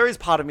 I there is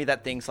part of me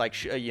that thinks like,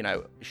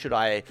 should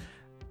I,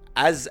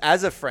 as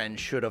a friend,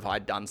 should have I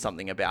done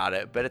something about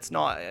it? But it's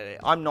not.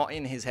 I'm not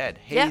in his head.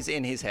 He's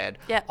in his head.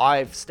 Yep.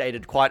 I've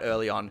stated quite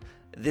early on,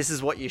 this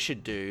is what you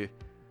should do.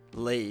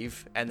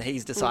 Leave, and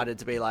he's decided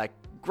to be like,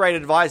 great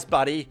advice,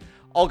 buddy.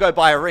 I'll go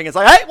buy a ring. It's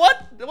like, hey, what?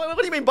 What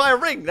do you mean buy a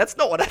ring? That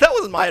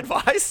wasn't my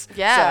advice.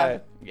 Yeah.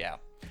 So, yeah.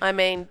 I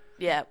mean,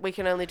 yeah, we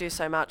can only do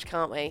so much,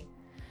 can't we?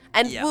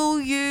 And Yeah.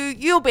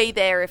 you'll be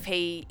there if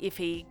he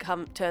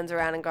turns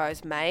around and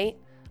goes, mate,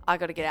 I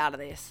got to get out of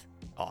this.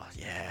 Oh,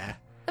 yeah.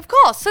 Of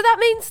course. So that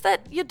means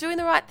that you're doing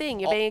the right thing.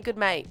 You're being a good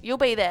mate. You'll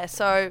be there.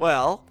 So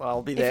Well,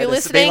 I'll be there. you're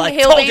just to be listening, like,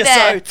 he'll told be you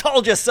there. so,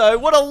 told you so.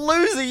 What a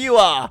loser you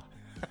are.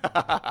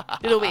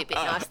 it'll be a bit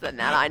nicer than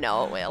that. I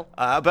know it will.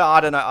 But I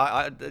don't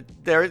know.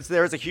 There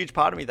is a huge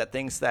part of me that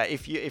thinks that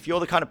if you're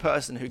the kind of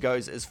person who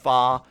goes as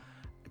far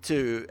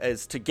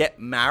as to get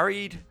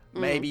married,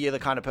 maybe you're the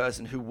kind of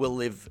person who will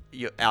live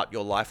out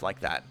your life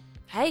like that.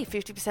 Hey,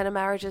 50% of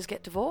marriages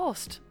get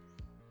divorced.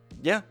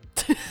 Yeah.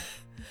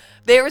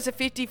 There is a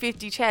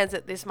 50-50 chance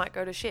that this might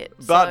go to shit.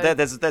 But So-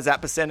 there's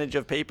that percentage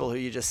of people who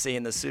you just see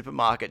in the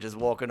supermarket just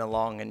walking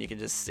along, and you can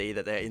just see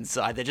that they're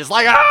inside. They're just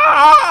like,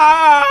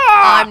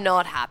 ah! I'm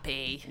not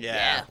happy.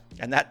 Yeah.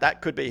 And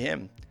that could be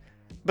him.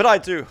 But I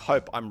do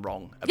hope I'm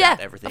wrong about Yeah,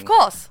 everything. of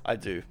course. I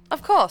do.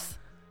 Of course.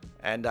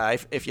 And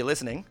if you're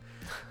listening,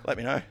 let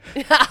me know.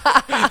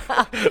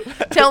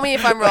 Tell me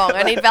if I'm wrong.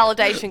 I need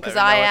validation because Let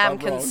me I know if am I'm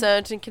wrong.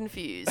 concerned and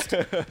confused.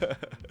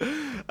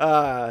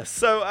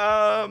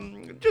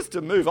 Just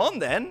to move on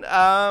then,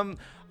 I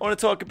want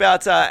to talk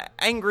about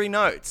angry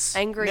notes.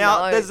 Angry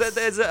now, notes.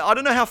 There's I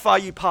don't know how far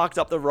you parked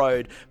up the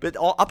road, but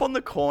up on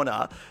the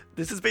corner,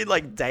 this has been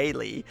like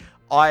daily.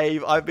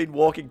 I've been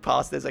walking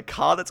past, there's a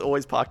car that's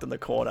always parked on the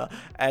corner,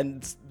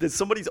 and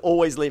somebody's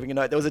always leaving a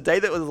note. There was a day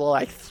that was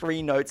like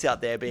 3 notes out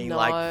there being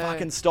like,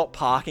 fucking stop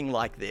parking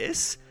like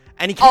this.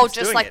 And he keeps Oh, just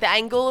doing like it. the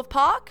angle of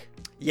park?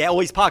 Yeah, well,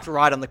 he's parked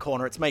right on the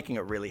corner. It's making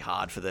it really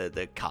hard for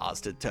the cars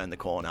to turn the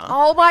corner.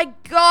 Oh my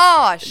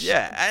gosh.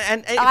 Yeah,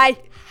 and I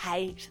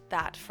hate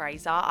that,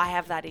 Fraser. I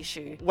have that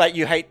issue. wait,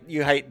 you hate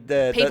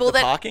the People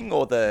that- parking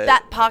or the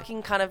That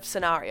parking kind of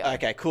scenario.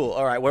 Okay, cool.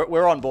 All right,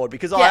 we're on board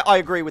because Yeah. I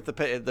agree with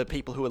the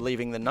people who are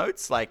leaving the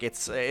notes. Like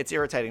it's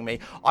irritating me.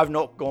 I've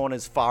not gone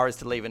as far as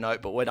to leave a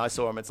note, but when I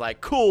saw him, it's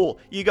like, cool,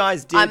 you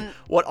guys did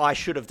what I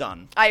should have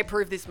done. I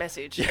approve this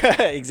message.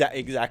 Yeah,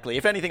 exactly.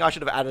 If anything, I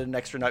should have added an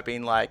extra note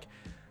being like,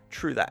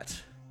 true that.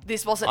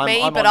 This wasn't I'm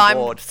me, on but I'm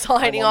board.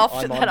 signing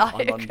off to that.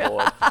 I'm on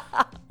board.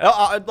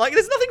 Like,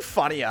 there's nothing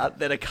funnier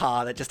than a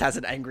car that just has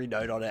an angry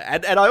note on it.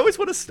 And I always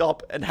want to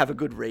stop and have a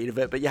good read of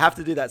it, but you have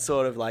to do that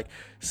sort of like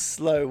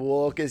slow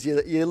walk as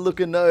you're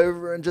looking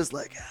over and just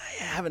like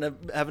having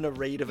a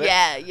read of it.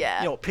 Yeah.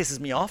 You know what pisses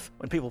me off?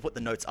 When people put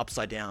the notes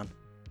upside down.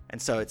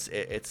 And so it's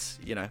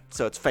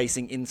so it's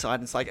facing inside.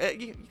 And it's like,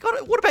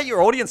 what about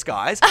your audience,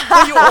 guys?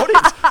 We're your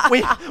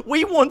audience.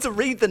 We want to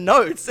read the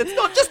notes. It's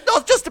not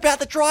just about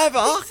the driver.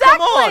 Come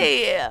on.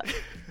 Exactly.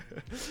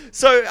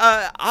 So,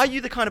 are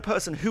you the kind of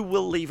person who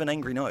will leave an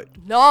angry note?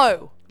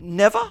 No.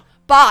 Never?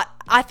 But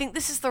I think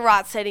this is the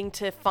right setting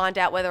to find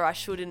out whether I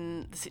should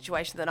in the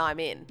situation that I'm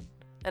in.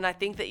 And I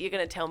think that you're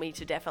going to tell me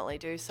to definitely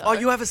do so. Oh,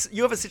 you have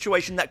a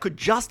situation that could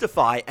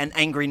justify an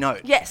angry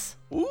note. Yes.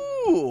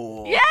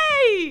 Ooh.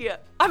 Yay!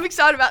 I'm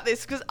excited about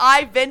this because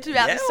I vent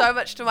about this Yeah. so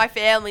much to my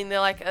family and they're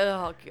like,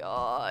 oh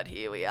God,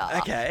 here we are.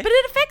 Okay. But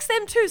it affects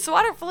them too, so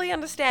I don't fully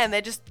understand.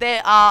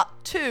 There are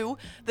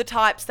the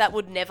types that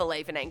would never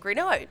leave an angry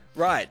note.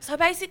 Right. So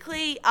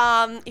basically,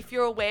 if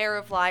you're aware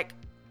of like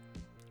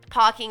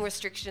parking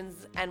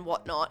restrictions and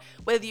whatnot,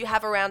 whether you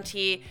have around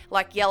here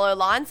like yellow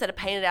lines that are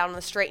painted out on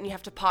the street and you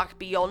have to park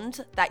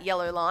beyond that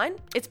yellow line,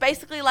 it's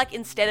basically like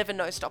instead of a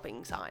no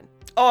stopping sign.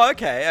 Oh,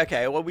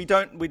 okay. Well, we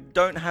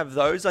don't have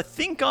those. I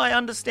think I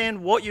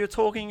understand what you're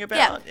talking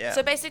about. Yeah.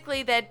 So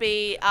basically, there'd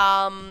be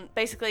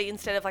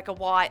instead of like a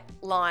white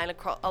line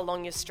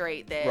along your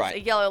street, there's Right. a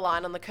yellow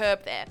line on the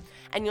curb there,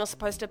 and you're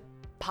supposed to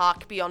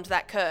park beyond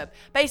that curb.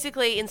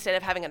 Basically, instead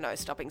of having a no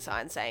stopping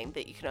sign saying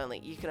that you can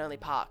only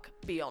park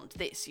beyond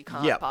this, you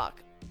can't Yep.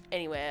 park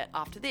anywhere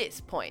after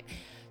this point.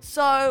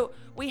 So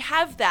we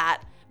have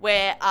that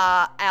where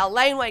our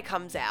laneway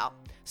comes out,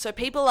 So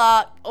people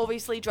are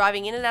obviously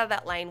driving in and out of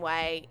that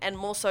laneway, and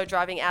more so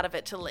driving out of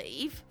it to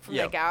leave from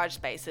their garage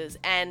spaces.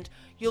 And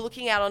you're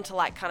looking out onto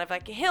like kind of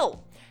like a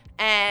hill,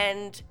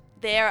 and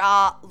there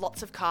are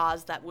lots of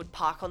cars that would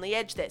park on the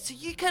edge there. So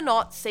you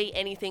cannot see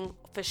anything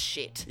for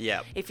shit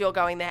if you're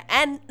going there.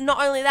 And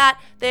not only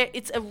that,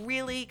 it's a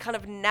really kind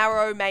of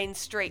narrow main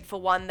street for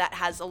one that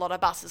has a lot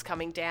of buses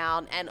coming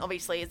down. And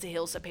obviously it's a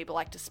hill, so people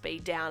like to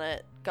speed down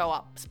it, go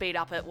up, speed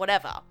up it,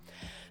 whatever.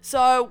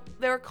 So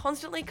there are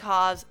constantly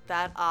cars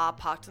that are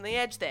parked on the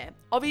edge there.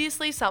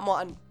 Obviously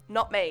someone,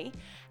 not me,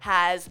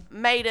 has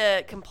made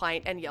a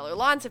complaint and yellow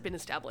lines have been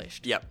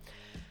established. Yep.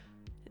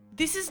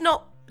 This is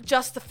not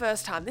just the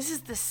first time. This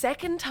is the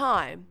second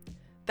time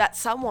that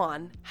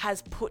someone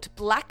has put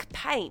black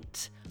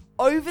paint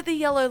over the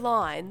yellow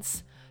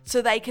lines so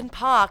they can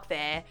park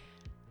there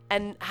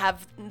and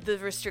have the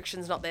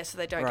restrictions not there so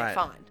they don't get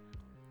fined.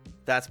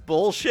 That's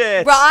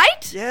bullshit.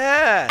 Right?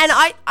 Yeah. And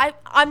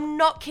I'm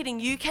not kidding.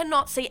 You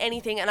cannot see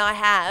anything, and I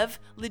have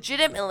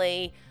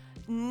legitimately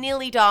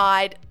nearly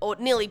died or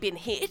nearly been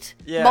hit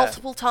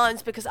multiple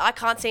times because I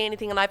can't see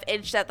anything, and I've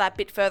edged out that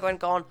bit further and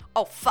gone,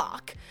 oh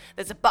fuck,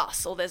 there's a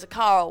bus or there's a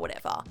car or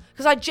whatever,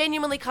 because I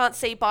genuinely can't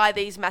see by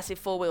these massive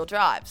four-wheel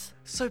drives.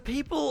 So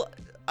people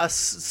are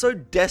so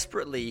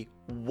desperately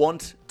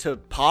want to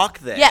park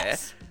there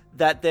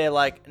that they're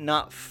like,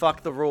 nah,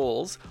 fuck the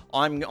rules.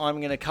 I'm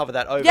going to cover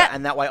that over,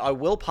 and that way I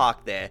will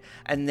park there.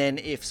 And then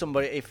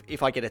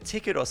if I get a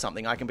ticket or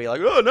something, I can be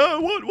like, oh no,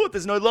 what?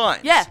 There's no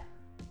lines. Yeah.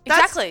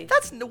 Exactly.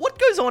 That's what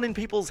goes on in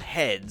people's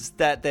heads,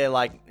 that they're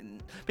like,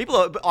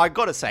 I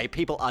gotta say,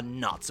 people are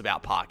nuts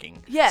about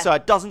parking. Yeah. So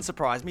it doesn't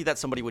surprise me that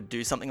somebody would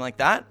do something like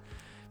that.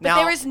 But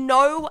there is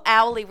no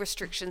hourly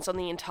restrictions on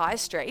the entire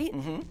street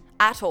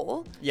at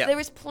all. Yeah. There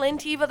is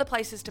plenty of other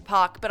places to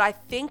park, but I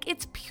think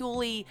it's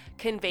purely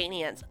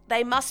convenience.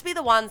 They must be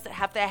the ones that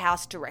have their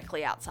house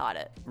directly outside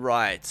it.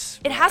 Right.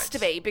 It has to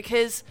be,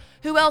 because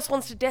who else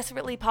wants to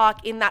desperately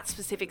park in that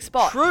specific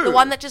spot? True. The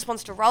one that just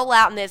wants to roll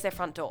out and there's their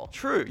front door.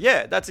 True.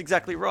 Yeah, that's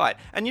exactly right.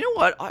 And you know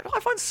what? I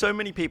find so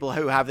many people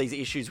who have these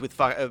issues with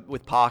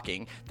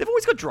parking, they've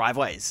always got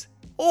driveways.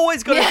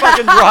 Always got a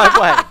fucking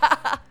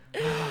driveway.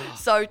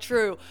 So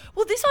true.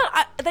 Well, this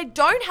one, they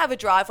don't have a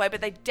driveway,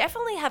 but they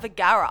definitely have a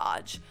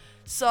garage.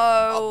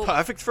 So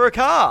perfect for a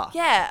car.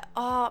 Yeah.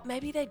 Oh,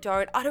 maybe they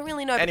don't. I don't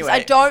really know, because Anyway,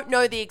 I don't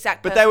know the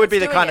exact person. But they would be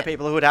the that's kind doing of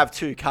people who would have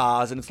two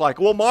cars, and it's like,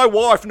 well, my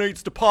wife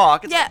needs to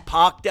park. It's like,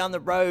 park down the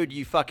road,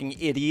 you fucking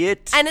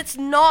idiot. And it's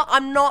not,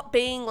 I'm not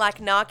being like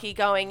narky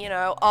going,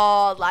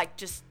 oh, like,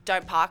 just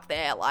don't park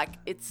there. Like,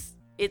 it's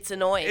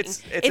annoying.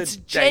 It's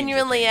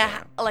genuinely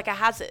a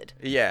hazard.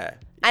 Yeah.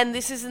 And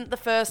this isn't the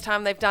first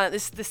time they've done it.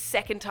 This is the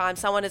second time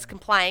someone has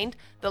complained.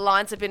 The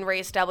lines have been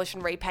reestablished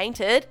and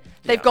repainted.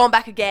 They've gone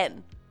back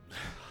again.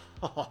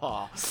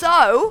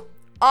 So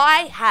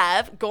I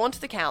have gone to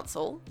the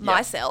council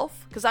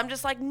myself, because I'm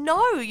just like,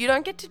 no, you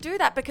don't get to do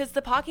that, because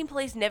the parking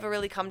police never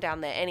really come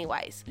down there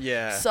anyways.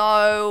 Yeah.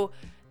 So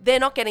they're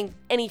not getting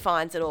any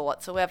fines at all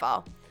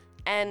whatsoever.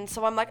 And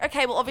so I'm like,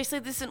 okay, well, obviously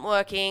this isn't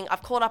working.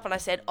 I've called up and I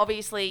said,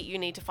 obviously you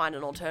need to find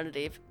an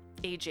alternative,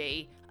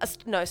 e.g.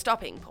 no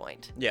stopping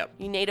point. Yep.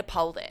 You need a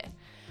pole there.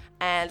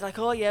 And like,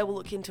 oh yeah, we'll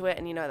look into it.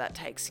 And that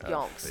takes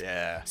yonks.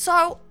 Yeah.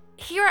 So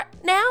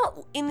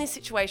now in this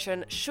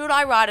situation, should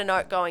I write a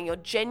note going, you're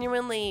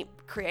genuinely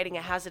creating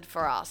a hazard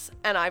for us,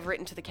 and I've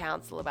written to the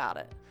council about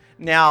it?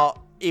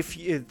 Now,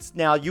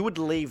 you would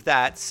leave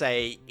that,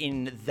 say,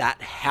 in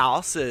that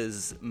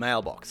house's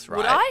mailbox, right?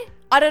 Would I?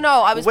 I don't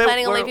know. I was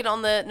planning on leaving it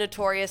on the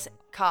notorious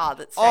car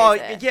that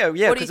stays there.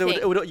 Yeah, because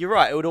you're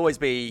right. It would always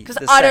be the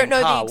same I don't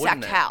know car, the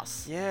exact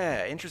house.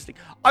 Yeah, interesting.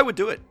 I would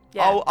do it.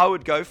 Yeah. I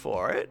would go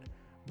for it.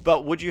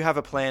 But would you have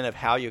a plan of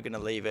how you're going to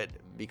leave it?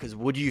 Because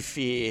would you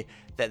fear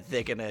that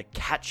they're going to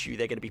catch you?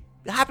 They're going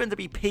to happen to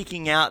be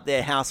peeking out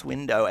their house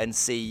window and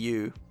see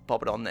you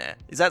pop it on there.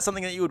 Is that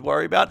something that you would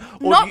worry about?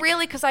 Or Not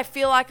really, because I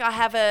feel like I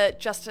have a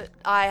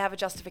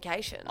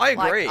justification. I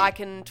agree. Like, I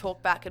can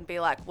talk back and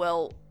be like,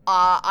 well,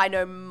 I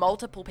know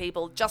multiple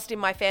people just in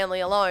my family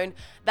alone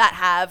that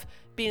have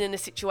been in a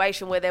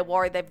situation where they're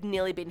worried they've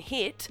nearly been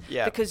hit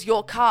because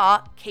your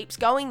car keeps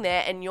going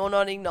there and you're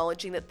not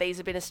acknowledging that these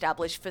have been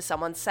established for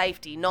someone's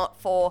safety, not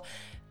for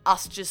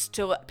us just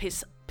to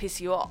piss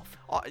you off.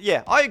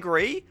 Yeah, I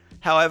agree.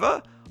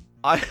 However,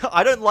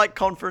 I don't like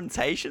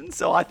confrontation,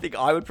 so I think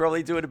I would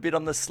probably do it a bit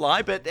on the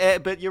sly.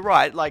 But you're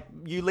right. Like,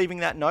 you leaving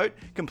that note,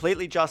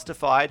 completely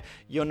justified.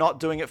 You're not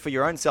doing it for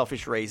your own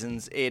selfish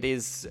reasons. It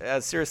is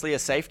seriously a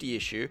safety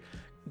issue.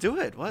 Do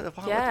it. Why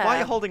are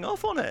you holding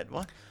off on it?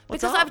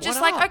 Because I'm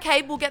just like,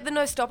 okay, we'll get the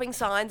no stopping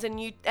signs, and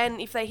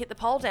if they hit the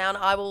pole down,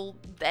 I will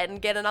then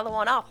get another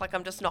one up. Like,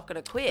 I'm just not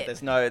going to quit.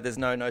 There's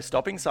no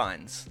stopping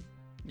signs.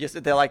 Yes,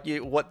 they're like,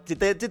 what did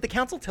the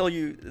council tell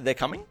you they're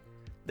coming?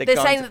 They're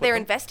saying that they're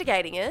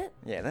investigating it.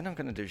 Yeah, they're not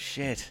going to do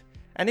shit.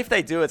 And if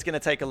they do, it's going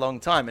to take a long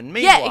time. And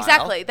meanwhile... Yeah,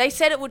 exactly. They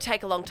said it would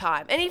take a long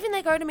time. And even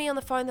they go to me on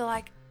the phone, they're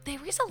like, there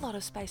is a lot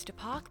of space to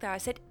park there. I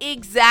said,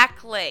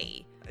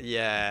 exactly.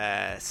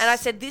 Yes. And I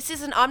said,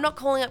 I'm not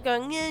calling up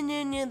going,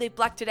 yeah, they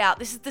blacked it out.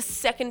 This is the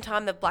second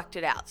time they've blacked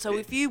it out. So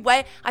if you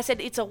wait, I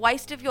said, it's a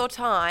waste of your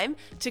time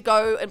to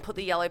go and put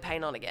the yellow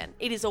paint on again.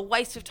 It is a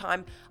waste of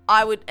time.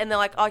 And they're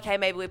like, okay,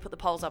 maybe we put the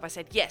poles up. I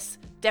said, yes,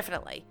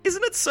 definitely.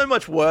 Isn't it so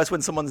much worse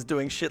when someone's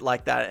doing shit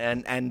like that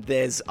and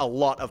there's a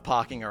lot of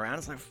parking around?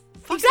 It's like,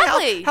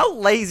 exactly. How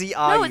lazy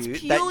are you? No, it's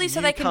purely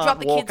so they can drop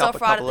the kids off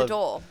right at the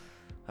door.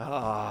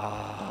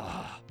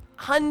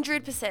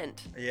 100%.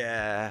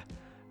 Yeah.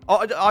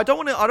 I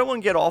don't want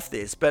to get off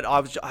this, but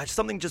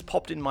something just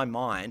popped in my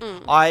mind.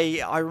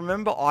 I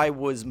remember I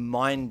was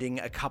minding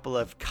a couple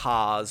of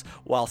cars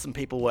while some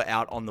people were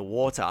out on the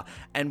water,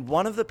 and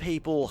one of the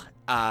people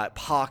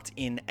parked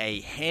in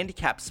a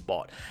handicap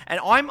spot, and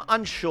I'm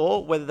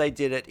unsure whether they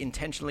did it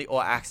intentionally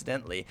or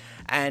accidentally.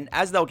 And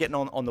as they were getting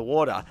on the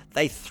water,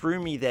 they threw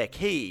me their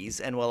keys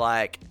and were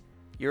like,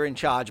 "You're in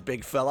charge,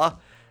 big fella."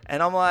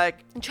 And I'm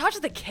like... In charge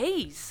of the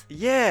keys?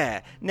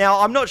 Yeah.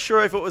 Now, I'm not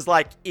sure if it was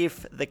like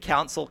if the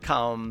council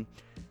come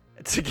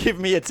to give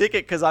me a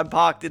ticket because I'm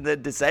parked in the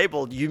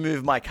disabled, you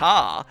move my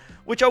car,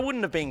 which I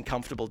wouldn't have been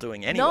comfortable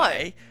doing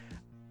anyway.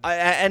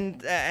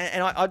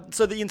 No.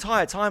 So the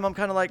entire time I'm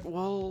kind of like,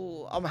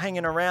 well, I'm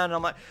hanging around and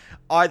I'm like,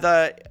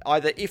 either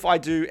if I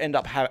do end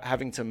up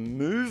having to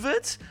move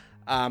it,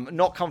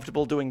 not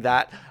comfortable doing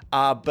that.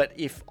 But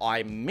if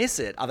I miss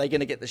it, are they going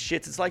to get the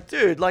shits? It's like,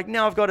 dude, like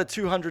now I've got a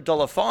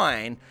 $200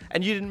 fine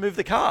and you didn't move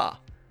the car.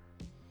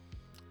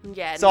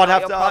 Yeah. So I'd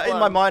have to, in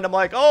my mind, I'm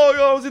like,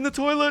 oh, I was in the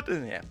toilet.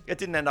 And yeah, it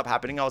didn't end up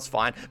happening. I was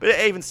fine. But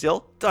even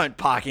still, don't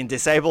park in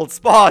disabled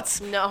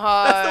spots. No.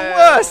 That's the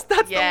worst.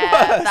 That's the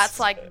worst. That's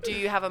like, do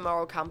you have a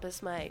moral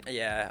compass, mate?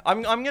 Yeah.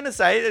 I'm going to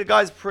say the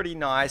guy's pretty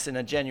nice and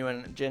a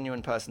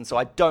genuine person. So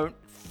I don't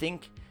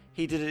think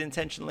he did it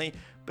intentionally.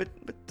 But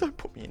don't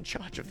put me in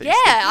charge of this. Yeah,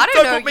 I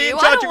don't know put me you. in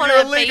charge I don't of your want to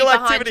illegal be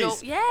behind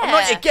activities. Yeah. I'm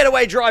not your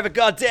getaway driver,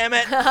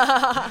 goddammit.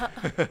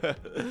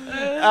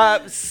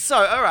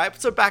 All right.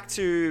 So back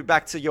to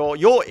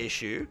your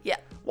issue. Yeah.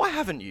 Why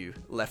haven't you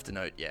left a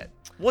note yet?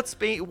 What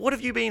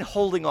have you been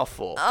holding off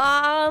for?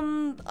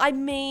 I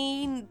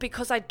mean,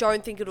 because I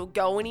don't think it'll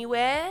go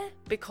anywhere,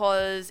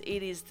 because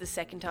it is the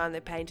second time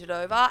they painted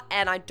over,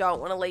 and I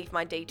don't want to leave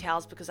my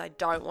details because I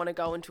don't want to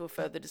go into a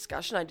further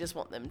discussion. I just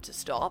want them to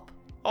stop.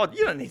 Oh,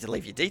 you don't need to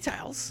leave your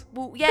details.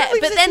 Well, yeah,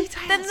 but then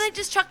they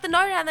just chuck the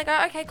note out and they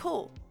go, okay,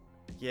 cool.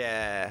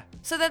 Yeah.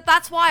 So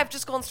that's why I've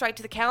just gone straight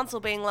to the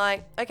council being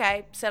like,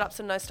 okay, set up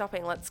some no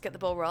stopping. Let's get the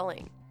ball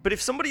rolling. But if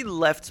somebody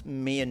left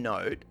me a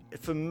note,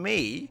 for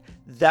me,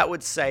 that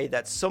would say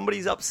that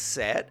somebody's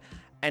upset,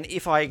 and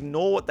if I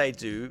ignore what they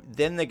do,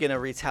 then they're going to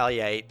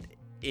retaliate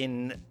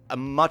in a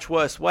much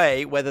worse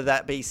way, whether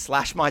that be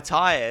slash my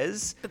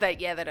tires. But they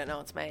don't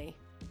know it's me.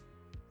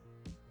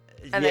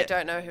 And they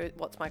don't know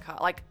what's my car.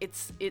 Like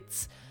it's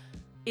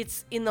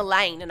in the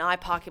lane, and I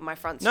park in my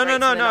front street. No.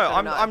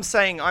 I'm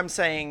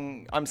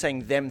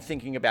saying them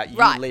thinking about you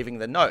leaving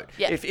the note.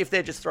 Yeah. If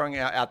they're just throwing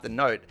out the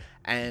note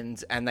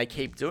and they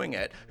keep doing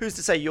it, who's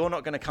to say you're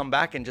not going to come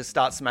back and just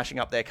start smashing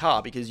up their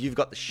car because you've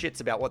got the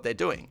shits about what they're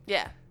doing?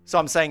 Yeah. So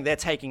I'm saying they're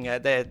taking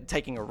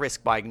a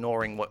risk by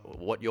ignoring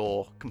what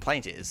your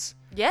complaint is.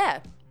 Yeah.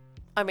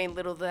 I mean,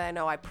 little do they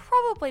know I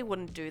probably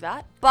wouldn't do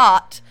that,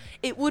 but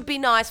it would be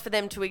nice for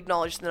them to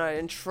acknowledge the note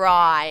and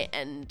try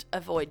and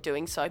avoid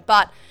doing so.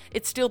 But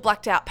it's still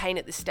blacked out paint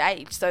at this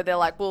stage, so they're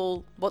like,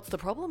 well, what's the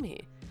problem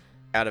here?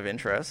 Out of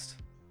interest,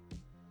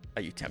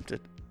 are you tempted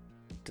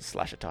to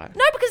slash a tire?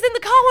 No, because then the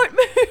car won't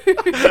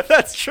move.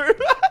 That's true.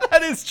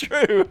 That is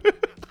true.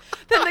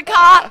 Then the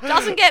car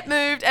doesn't get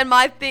moved, and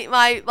what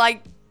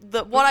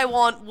I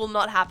want will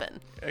not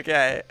happen.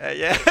 Okay,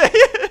 yeah.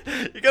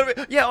 You gotta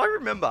be, yeah, I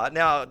remember.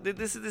 Now,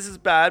 this is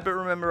bad, but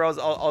remember I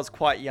was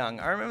quite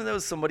young. I remember there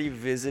was somebody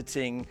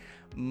visiting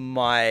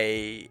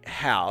my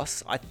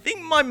house. I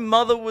think my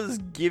mother was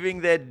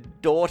giving their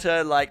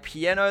daughter like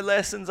piano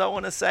lessons, I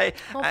want to say.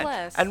 Oh,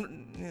 bless.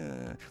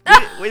 And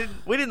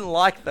we didn't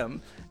like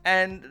them.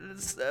 And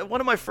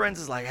one of my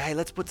friends is like, "Hey,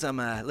 let's put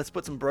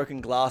some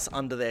broken glass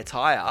under their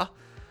tire."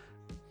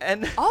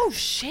 And oh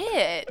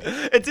shit!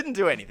 It didn't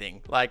do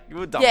anything. Like, we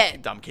were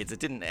dumb kids. It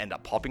didn't end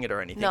up popping it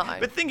or anything. No.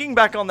 But thinking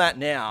back on that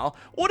now,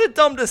 what a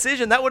dumb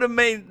decision. That would have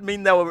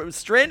mean they were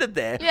stranded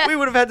there. Yeah. We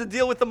would have had to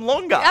deal with them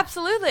longer.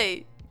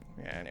 Absolutely.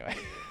 Yeah. Anyway,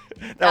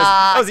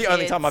 that was the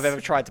only kids. time I've ever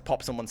tried to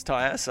pop someone's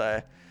tire.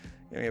 So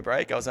give me a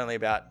break. I was only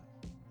about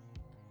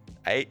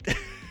 8.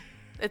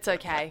 It's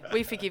okay.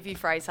 We forgive you,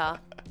 Fraser.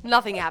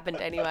 Nothing happened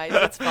anyways.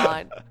 It's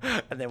fine.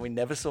 And then we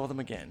never saw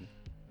them again.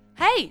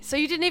 Hey, so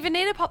you didn't even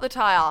need to pop the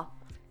tire.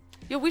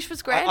 Your wish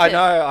was granted.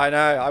 I know.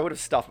 I would have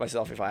stuffed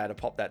myself if I had to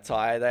pop that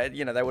tire.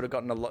 They would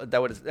have they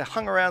would have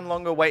hung around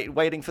longer,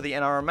 waiting for the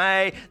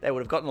NRMA. They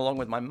would have gotten along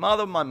with my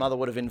mother. My mother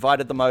would have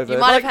invited them over. You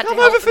might have had to come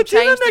help over for them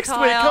dinner change the next week.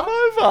 tire. Come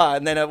over,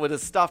 and then it would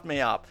have stuffed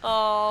me up.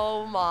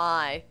 Oh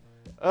my.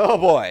 Oh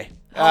boy.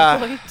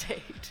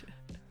 Indeed.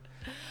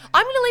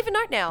 I'm going to leave a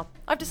note now.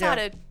 I've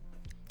decided.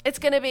 It's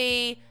going to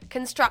be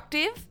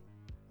constructive,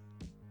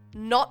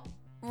 not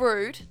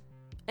rude.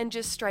 and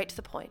just straight to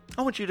the point.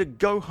 I want you to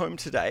go home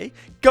today,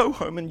 go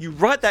home and you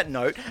write that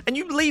note and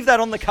you leave that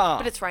on the car.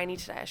 But it's rainy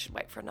today. I should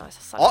wait for a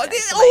nicer sunny Oh, day.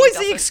 there's So always maybe the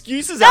doesn't-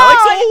 excuses, No!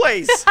 Alex,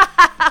 always.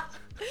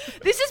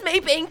 This is me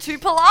being too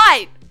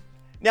polite.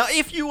 Now,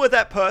 if you were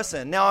that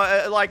person, now,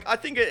 I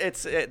think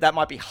that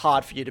might be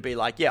hard for you to be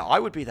like, yeah, I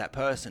would be that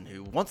person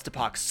who wants to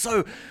park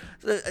so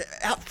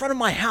out front of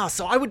my house,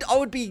 so I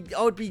would be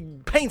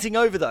painting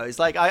over those.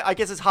 Like, I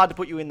guess it's hard to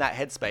put you in that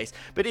headspace.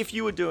 But if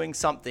you were doing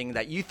something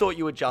that you thought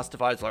you would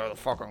justify, it's like, oh, the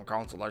fucking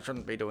council, I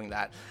shouldn't be doing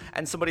that,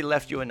 and somebody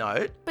left you a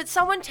note. But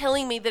someone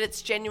telling me that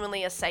it's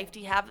genuinely a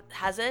safety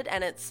hazard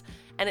and it's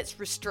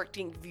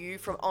restricting view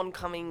from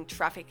oncoming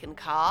traffic and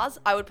cars,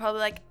 I would probably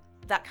like,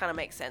 that kind of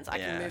makes sense. I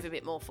can move a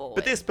bit more forward.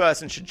 But this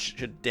person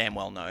should damn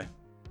well know.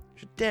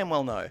 Should damn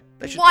well know.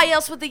 They should. Why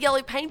else would the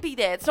yellow paint be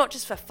there? It's not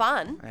just for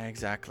fun.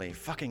 Exactly.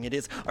 Fucking it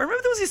is. I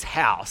remember there was this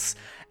house,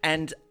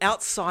 and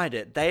outside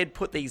it, they had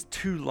put these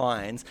 2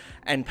 lines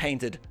and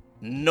painted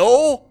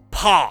 "No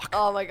Park."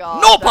 Oh my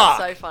god, No that's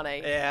park. so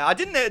funny. Yeah, I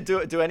didn't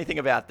do anything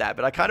about that,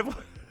 but I kind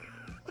of.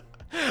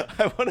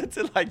 I wanted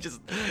to like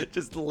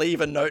just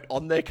leave a note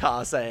on their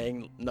car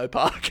saying "No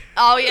park."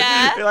 Oh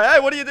yeah. Be like,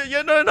 hey, what do you do?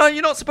 Yeah, no,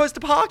 you're not supposed to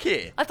park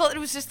here. I thought it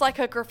was just like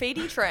a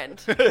graffiti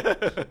trend.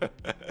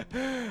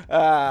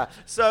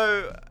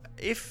 So,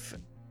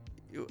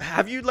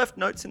 have you left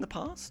notes in the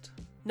past?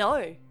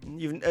 No.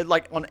 You've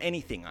like on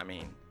anything. I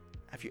mean,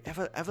 have you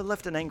ever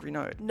left an angry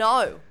note?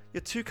 No.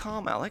 You're too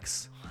calm,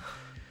 Alex.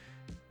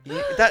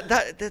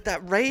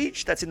 That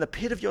rage that's in the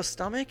pit of your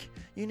stomach.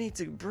 You need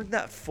to bring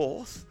that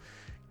forth.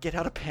 Get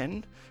out a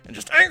pen and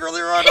just angrily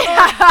write a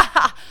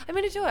note. I'm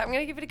going to do it. I'm going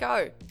to give it a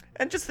go.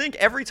 And just think,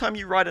 every time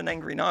you write an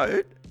angry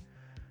note,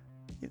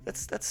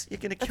 that's you're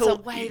gonna kill.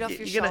 a weight off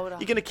your shoulder.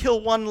 You're gonna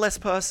kill one less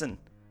person.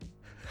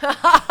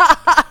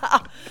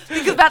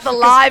 Think about the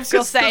lives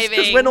you're saving.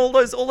 Because when all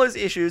those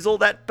issues, all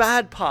that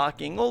bad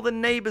parking, all the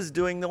neighbors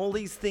doing all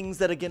these things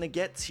that are gonna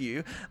get to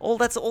you, all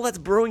that's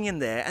brewing in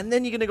there, and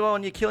then you're gonna go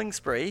on your killing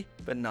spree.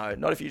 But no,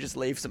 not if you just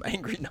leave some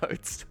angry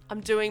notes.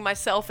 I'm doing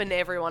myself and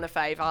everyone a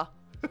favor.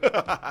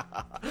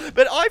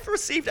 But I've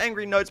received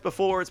angry notes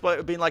before. It's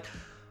been like,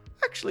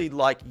 actually,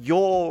 like,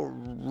 you're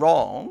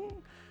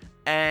wrong,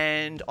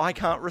 and I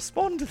can't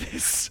respond to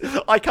this.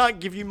 I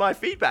can't give you my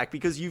feedback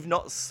because you've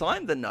not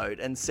signed the note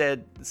and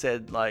said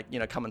like,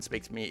 come and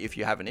speak to me if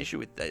you have an issue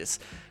with this.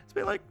 It's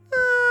been like,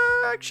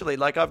 actually,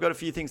 like, I've got a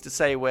few things to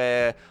say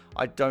where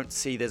I don't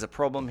see there's a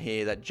problem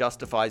here that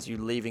justifies you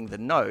leaving the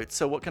note.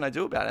 So what can I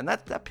do about it? And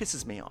that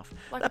pisses me off.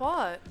 Like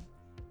what?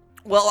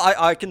 Well,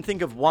 I can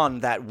think of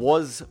one that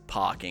was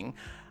parking.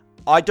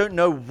 I don't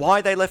know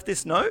why they left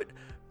this note,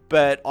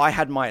 but I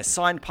had my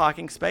assigned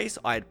parking space.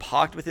 I had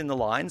parked within the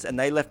lines, and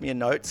they left me a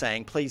note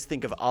saying, please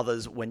think of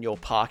others when you're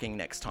parking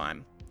next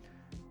time.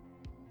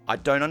 I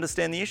don't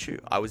understand the issue.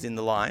 I was in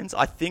the lines.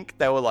 I think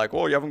they were like,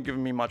 oh, you haven't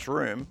given me much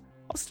room.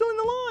 I was still in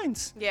the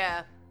lines.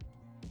 Yeah.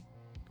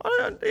 I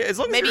don't know. As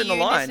long as Maybe you're in the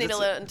you lines. just need to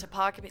learn to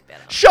park a bit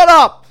better. Shut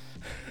up!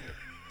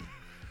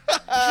 You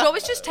should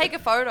always just take a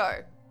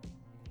photo.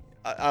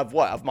 Of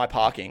what? Of my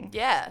parking?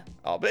 Yeah.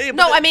 Oh, but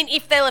No, I mean,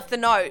 if they left the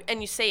note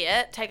and you see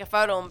it, take a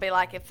photo and be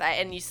like,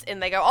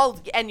 and they go, oh,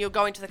 and you're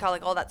going to the car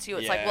like, oh, that's you.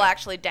 It's like, Yeah. well, I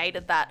actually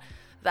dated that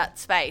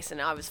space and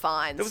I was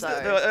fine.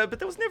 But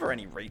there was never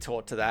any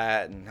retort to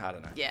that, and I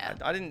don't know. Yeah.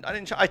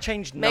 I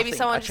changed nothing. Maybe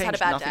someone I just had a changed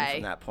bad nothing day.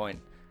 from that point.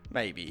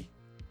 Maybe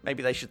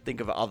they should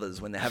think of others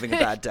when they're having a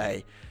bad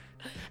day.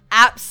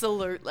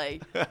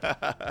 Absolutely. One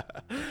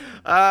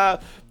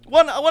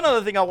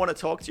other thing I want to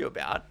talk to you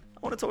about.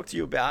 I want to talk to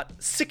you about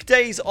sick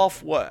days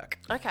off work.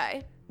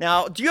 Okay.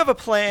 Now, do you have a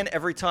plan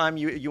every time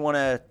you want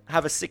to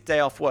have a sick day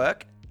off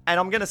work? And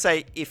I'm going to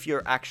say if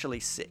you're actually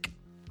sick.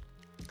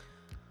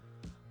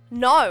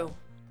 No.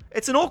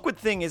 It's an awkward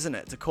thing, isn't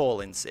it, to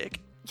call in sick?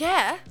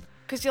 Yeah.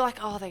 Because you're like,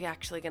 oh, they're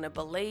actually going to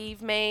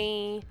believe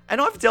me. And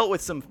I've dealt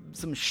with some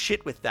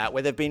shit with that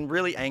where they've been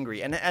really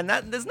angry. And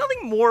that there's nothing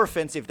more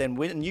offensive than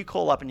when you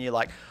call up and you're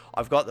like,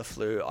 I've got the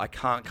flu, I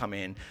can't come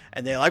in.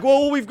 And they're like,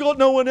 well, we've got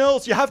no one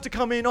else, you have to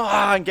come in.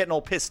 And getting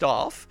all pissed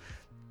off.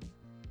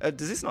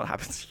 Does this not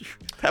happen to you?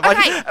 Have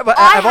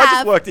I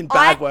just worked in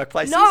bad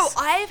workplaces? No,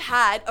 I've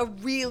had a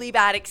really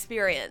bad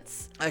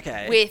experience.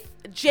 Okay. With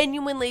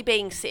genuinely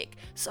being sick.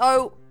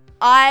 So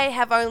I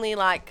have only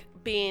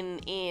been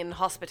in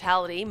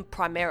hospitality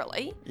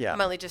primarily. Yeah.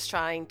 I'm only just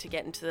trying to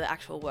get into the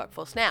actual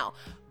workforce now.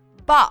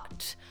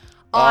 But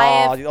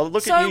I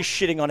look at you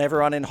shitting on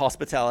everyone in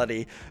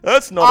hospitality.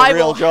 That's not a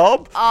real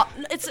job.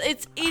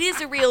 It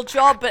is a real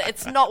job, but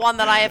it's not one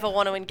that I ever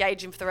want to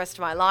engage in for the rest of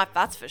my life,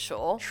 that's for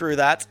sure. True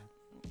that.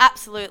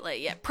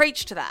 Absolutely, yeah.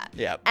 Preach to that.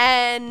 Yeah.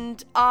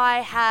 And I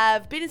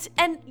have been,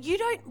 and you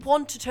don't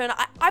want to turn.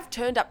 I've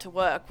turned up to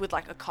work with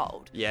a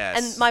cold. Yes.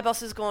 And my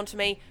boss has gone to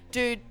me,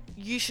 dude,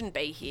 you shouldn't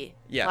be here.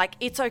 Yeah.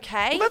 It's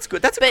okay. Well, that's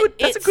good. That's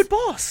a good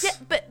boss. Yeah,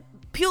 but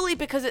purely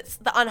because it's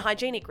the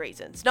unhygienic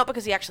reasons, not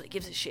because he actually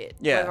gives a shit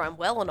whether I'm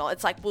well or not.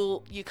 It's like,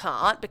 well, you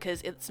can't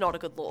because it's not a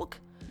good look.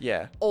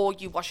 Yeah. Or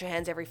you wash your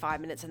hands every 5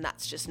 minutes, and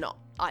that's just not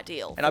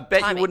ideal. And I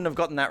bet you wouldn't have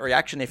gotten that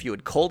reaction if you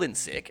had called in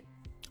sick.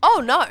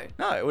 Oh, no.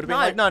 No, it would have been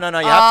like, no, you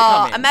have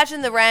to come in.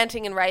 Imagine the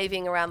ranting and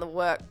raving around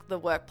the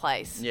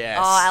workplace. Yes.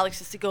 Oh, Alex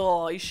is sick.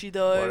 Oh, is she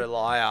though? What a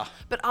liar.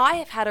 But I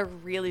have had a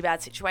really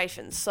bad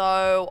situation.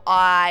 So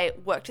I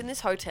worked in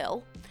this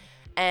hotel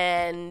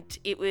and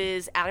it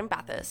was out in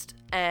Bathurst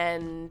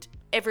and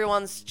it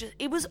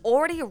was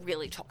already a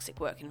really toxic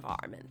work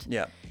environment.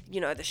 Yeah.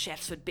 You know, the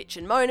chefs would bitch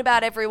and moan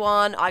about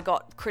everyone. I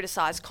got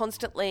criticised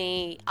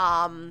constantly.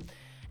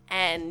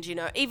 And, you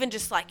know, even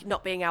just like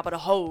not being able to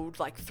hold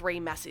like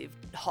 3 massive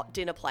hot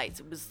dinner plates,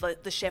 it was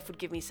like the chef would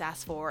give me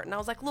sass for it. And I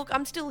was like, look,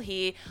 I'm still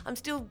here. I'm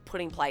still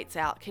putting plates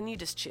out. Can you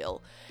just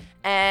chill?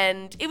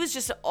 And it was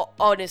just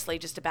honestly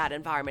just a bad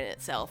environment in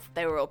itself.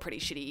 They were all pretty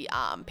shitty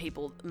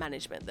people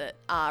management that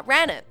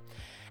ran it.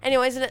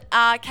 Anyways, and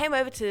it came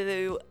over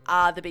to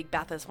the big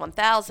Bathurst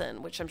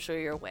 1000, which I'm sure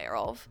you're aware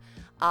of.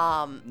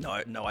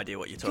 No idea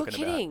what you're talking about.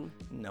 You're kidding.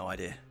 No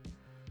idea.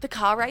 The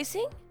car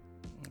racing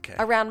Okay.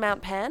 around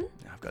Mount Pan?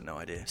 I've got no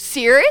idea.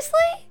 Seriously?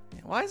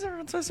 Why is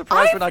everyone so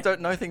surprised when I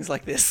don't know things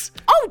like this?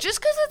 Oh, just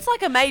because it's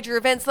like a major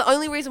event. It's the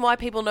only reason why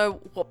people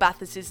know what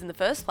Bathurst is in the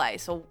first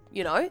place, or,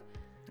 you know?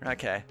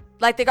 Okay.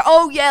 Like they go,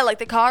 oh yeah, like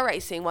the car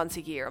racing once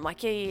a year. I'm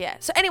like, yeah.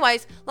 So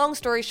anyways, long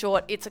story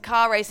short, it's a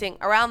car racing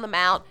around the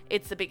Mount.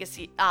 It's the biggest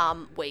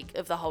week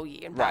of the whole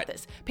year in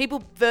Bathurst.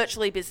 People,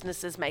 virtually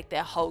businesses make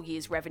their whole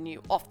year's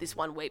revenue off this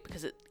one week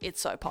because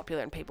it's so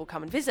popular and people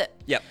come and visit.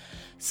 Yep.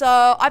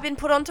 So I've been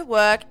put onto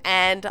work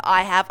and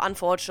I have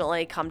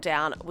unfortunately come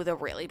down with a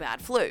really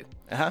bad flu.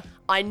 Uh-huh.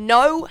 I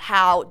know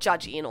how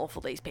judgy and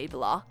awful these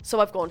people are, so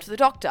I've gone to the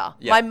doctor.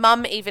 Yep. My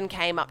mum even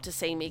came up to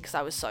see me because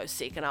I was so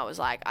sick and I was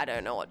like, I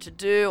don't know what to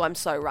do. I'm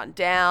so run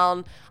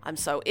down. I'm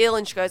so ill.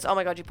 And she goes, oh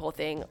my God, you poor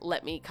thing.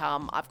 Let me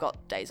come. I've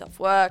got days off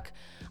work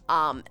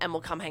and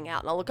we'll come hang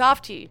out and I'll look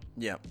after you.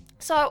 Yeah.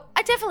 So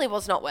I definitely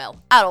was not well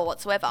at all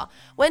whatsoever.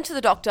 Went to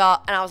the doctor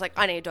and I was like,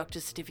 I need a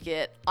doctor's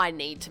certificate. I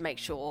need to make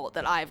sure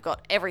that I've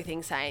got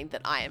everything saying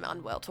that I am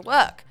unwell to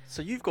work.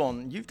 So you've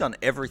done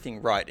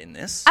everything right in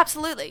this.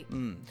 Absolutely.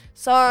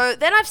 So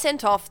then I've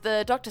sent off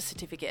the doctor's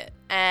certificate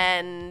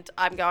and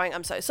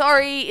I'm so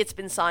sorry. It's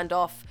been signed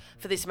off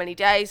for this many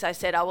days. I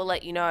said, I will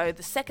let you know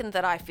the second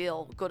that I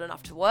feel good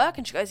enough to work.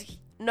 And she goes,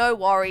 no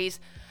worries.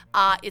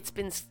 It's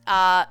been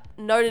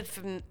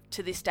noted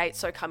to this date,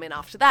 so come in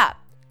after that.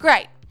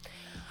 Great.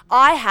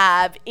 I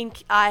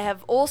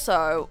have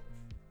also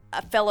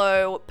a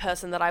fellow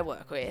person that I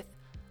work with.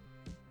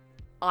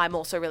 I'm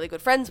also really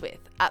good friends with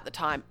at the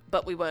time,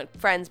 but we weren't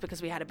friends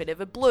because we had a bit of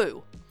a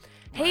blue.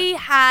 Right. He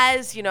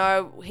has,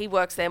 he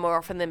works there more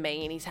often than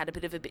me, and he's had a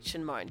bit of a bitch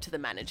and moan to the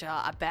manager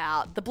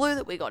about the blue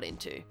that we got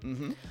into.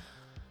 Mm-hmm.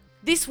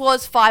 This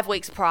was 5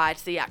 weeks prior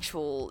to the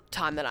actual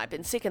time that I'd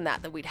been sick and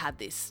that we'd had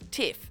this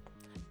tiff.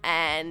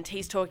 And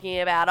he's talking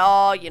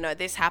about,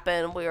 this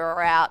happened, we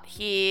were out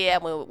here,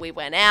 and we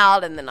went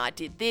out, and then I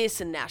did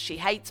this, and now she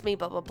hates me,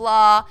 blah, blah,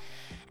 blah.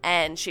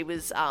 And she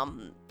was,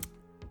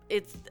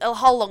 it's a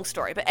whole long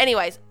story. But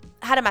anyways,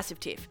 had a massive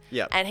tiff.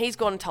 Yeah. And he's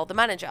gone and told the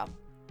manager.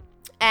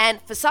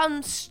 And for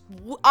some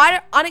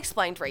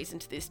unexplained reason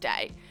to this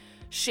day,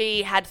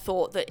 she had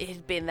thought that it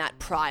had been that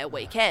prior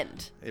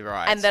weekend.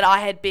 Right. And that I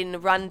had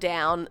been run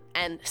down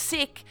and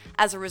sick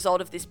as a result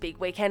of this big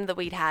weekend that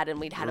we'd had, and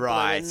we'd had a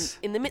blue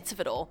in the midst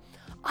of it all.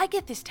 I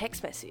get this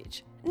text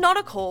message, not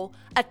a call,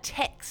 a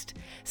text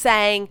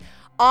saying,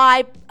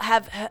 I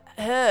have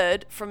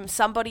heard from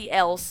somebody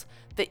else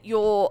that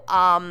your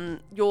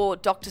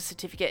doctor's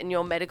certificate and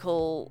your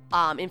medical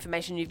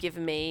information you've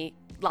given me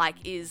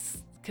is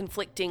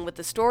conflicting with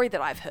the story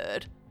that I've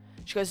heard.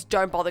 She goes,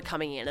 don't bother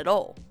coming in at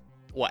all.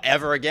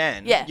 Whatever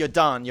again? Yeah. You're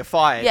done. You're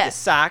fired. Yeah. You're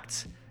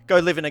sacked. Go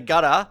live in a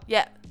gutter.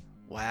 Yeah.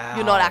 Wow.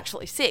 You're not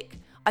actually sick.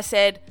 I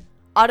said,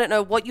 I don't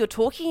know what you're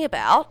talking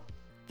about.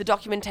 The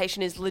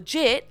documentation is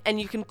legit, and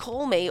you can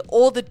call me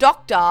or the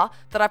doctor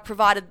that I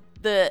provided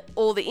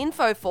all the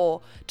info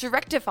for to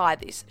rectify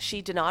this.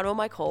 She denied all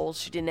my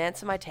calls. She didn't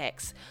answer my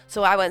texts.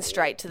 So I went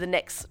straight to the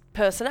next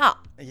person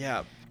up.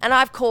 Yeah. And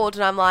I've called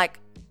and I'm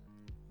like,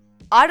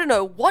 I don't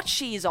know what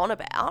she is on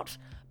about,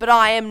 but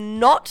I am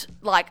not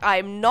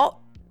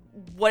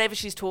whatever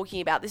she's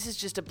talking about. This is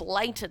just a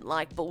blatant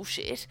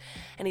bullshit.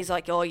 And he's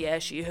like, oh yeah,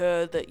 she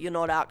heard that you're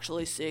not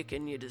actually sick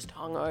and you're just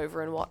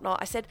hungover and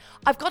whatnot. I said,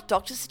 I've got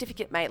doctor's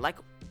certificate, mate.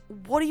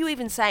 What are you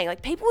even saying?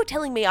 People were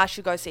telling me I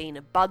should go see an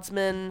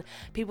ombudsman.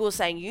 People were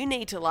saying you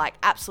need to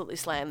absolutely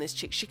slam this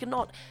chick. She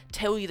cannot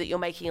tell you that you're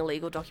making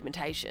illegal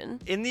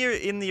documentation. In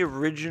the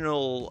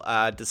original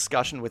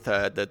discussion with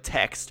her, the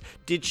text,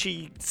 did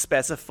she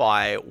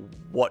specify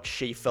what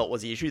she felt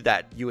was the issue,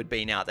 that you had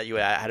been out, that you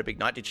had a big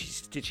night? Did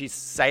she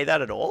say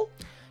that at all?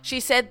 She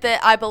said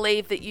that I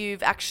believe that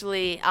you've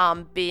actually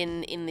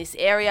been in this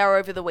area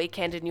over the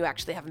weekend and you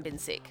actually haven't been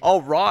sick. Oh,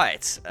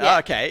 right. Yeah.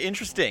 Okay,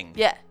 interesting.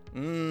 Yeah.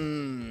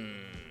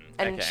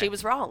 And She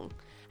was wrong.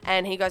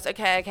 And he goes,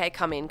 okay,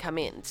 come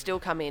in.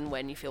 Still come in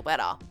when you feel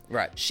better.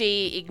 Right.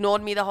 She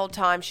ignored me the whole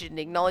time. She didn't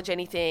acknowledge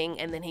anything.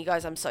 And then he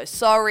goes, I'm so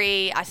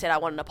sorry. I said, I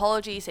want an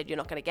apology. He said, you're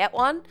not going to get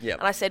one. Yep.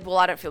 And I said, well,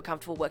 I don't feel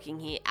comfortable working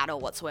here at all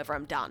whatsoever.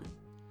 I'm done.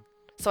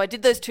 So I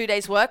did those 2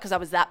 days work because I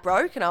was that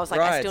broke and I was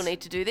like, I Right. still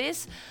need to do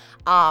this.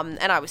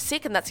 And I was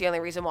sick and that's the only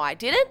reason why I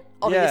did it,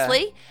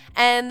 obviously.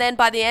 And then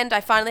by the end,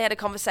 I finally had a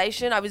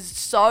conversation. I was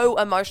so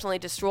emotionally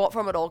distraught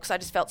from it all because I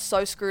just felt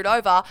so screwed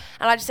over.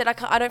 And I just said,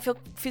 I don't feel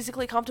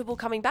physically comfortable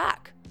coming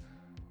back.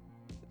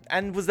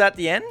 And was that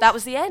the end? That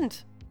was the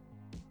end.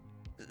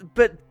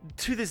 But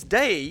to this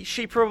day,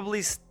 she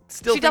probably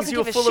still She thinks doesn't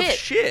you're give a full of shit.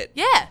 shit.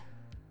 Yeah.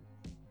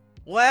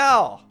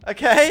 Wow.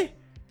 Okay.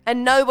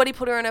 And nobody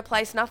put her in her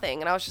place, nothing.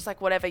 And I was just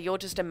like, whatever, you're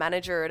just a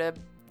manager at a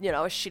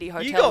shitty You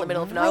hotel got in the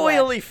middle of nowhere.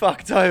 royally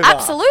fucked over.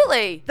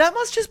 Absolutely. That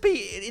must just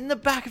be in the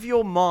back of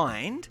your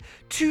mind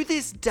to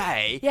this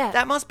day. Yeah.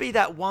 That must be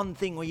that one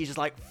thing where you're just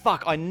like,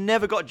 fuck, I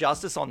never got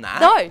justice on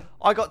that. No.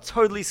 I got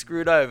totally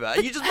screwed over.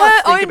 You just Her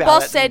must think own about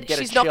boss it said and get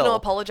a she's not going to chill.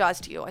 apologize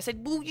to you. I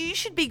said, well, you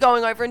should be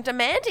going over and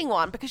demanding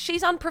one because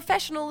she's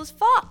unprofessional as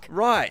fuck.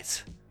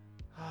 Right.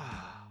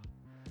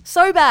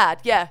 So bad.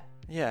 Yeah.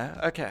 Yeah,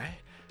 okay.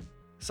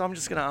 So I'm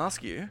just going to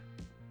ask you,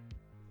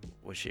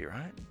 was she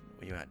right?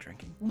 Were you out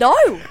drinking? No.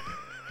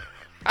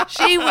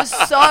 She was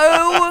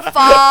so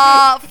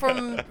far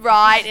from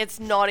right. It's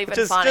not even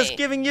funny. Just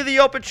giving you the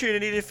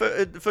opportunity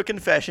for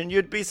confession.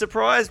 You'd be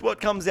surprised what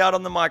comes out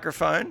on the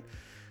microphone.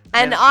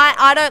 And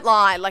I don't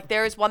lie. Like,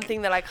 there is one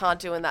thing that I can't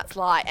do, and that's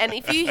lie. And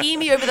if you hear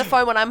me over the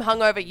phone when I'm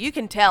hungover, you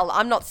can tell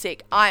I'm not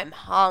sick. I am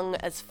hung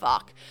as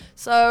fuck.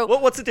 So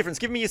What's the difference?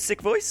 Give me your sick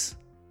voice.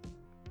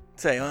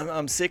 Say,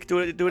 I'm sick. Do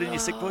it in your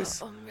sick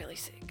voice. I'm really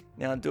sick.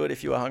 Now do it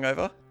if you are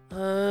hungover.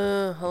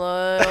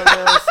 Hello, I'm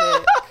really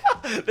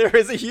sick. There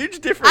is a huge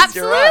difference.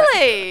 You're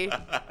right.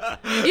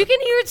 Absolutely. You can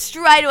hear it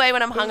straight away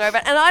when I'm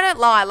hungover. And I don't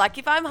lie. Like,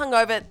 if I'm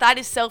hungover, that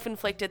is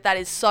self-inflicted. That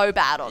is so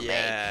bad on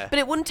Yeah. me. But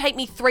it wouldn't take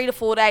me 3 to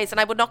 4 days, and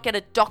I would not get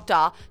a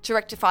doctor to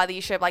rectify the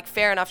issue. Like,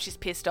 fair enough, she's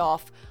pissed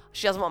off.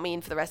 She doesn't want me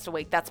in for the rest of the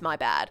week. That's my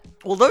bad.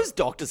 Well, those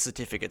doctor's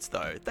certificates,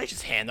 though, they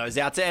just hand those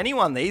out to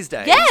anyone these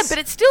days. Yeah, but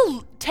it's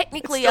still It's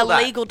technically still a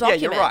that. legal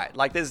document. Yeah, you're right.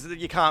 Like,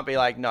 you can't be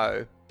like,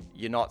 no,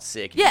 you're not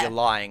sick. Yeah. You're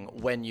lying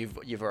when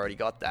you've already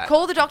got that.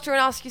 Call the doctor and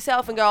ask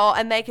yourself and go,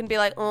 and they can be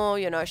like,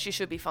 oh, she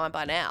should be fine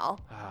by now.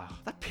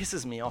 That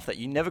pisses me off that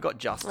you never got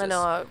justice. I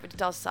know, it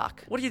does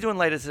suck. What are you doing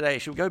later today?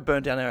 Should we go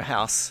burn down her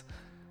house?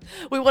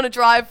 We want to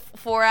drive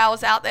 4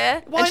 hours out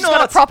there. Why and she's got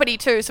not? a property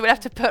too, so we'd have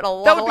to put a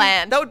lot of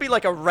land. That would be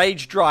like a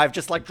rage drive,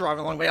 just like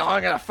driving along. Oh,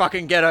 I'm gonna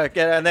fucking get her,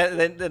 and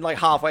then like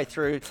halfway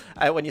through,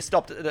 when you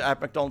stopped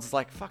at McDonald's, it's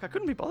like, fuck, I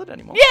couldn't be bothered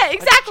anymore. Yeah,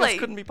 exactly. I just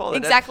couldn't be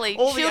bothered. Exactly.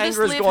 All the She'll just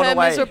anger has live gone her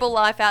away. miserable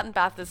life out in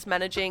Bathurst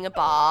managing a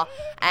bar,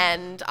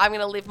 and I'm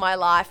going to live my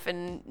life,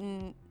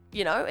 and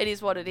it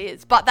is what it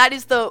is. But that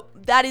is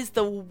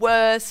the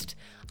worst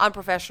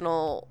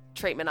unprofessional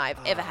treatment I've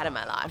ever had in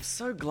my I'm life.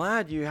 so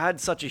glad you had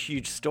such a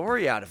huge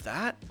story out of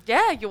that.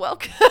 Yeah, you're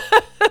welcome.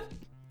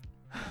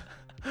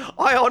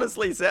 I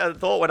honestly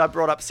thought when I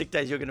brought up sick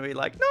days, you're going to be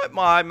like, no,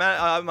 my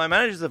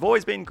managers have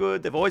always been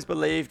good. They've always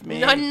believed me.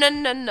 No,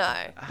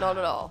 not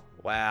at all.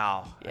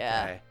 Wow.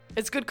 Yeah. Okay.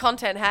 It's good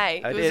content,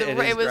 hey. It is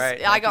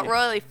great. I Thank got you.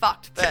 royally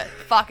fucked, but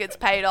fuck, it's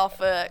paid off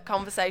for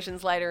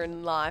conversations later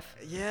in life.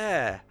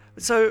 Yeah.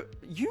 So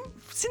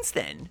since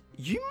then,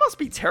 you must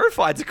be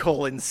terrified to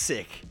call in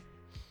sick.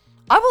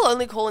 I will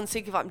only call in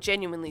sick if I'm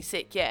genuinely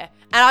sick, yeah.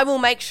 And I will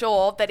make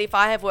sure that if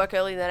I have work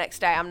early the next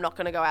day, I'm not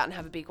going to go out and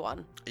have a big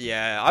one.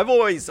 Yeah,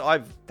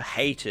 I've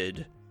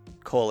hated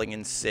calling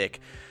in sick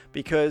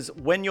because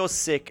when you're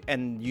sick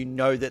and you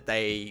know that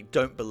they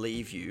don't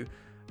believe you,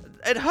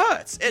 it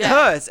hurts. It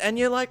hurts. And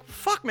you're like,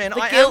 fuck, man,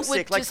 I am guilt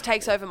sick. just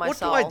takes over my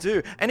soul. What do I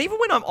do? And even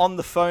when I'm on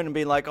the phone and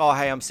being like, oh,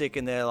 hey, I'm sick,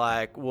 and they're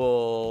like,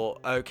 well,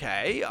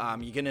 okay,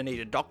 you're going to need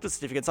a doctor's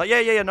certificate. It's like,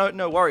 yeah,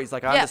 no worries.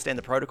 Like, I understand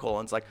the protocol.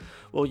 And it's like,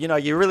 well,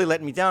 you're really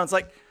letting me down. It's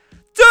like,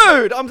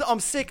 dude, I'm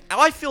sick.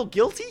 I feel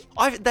guilty.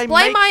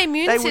 Blame my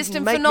immune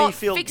system for not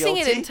fixing fixing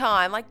it in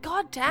time. Like,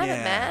 god damn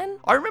it, man.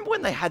 I remember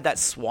when they had that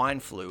swine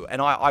flu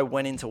and I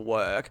went into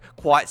work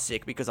quite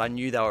sick because I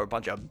knew they were a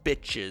bunch of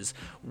bitches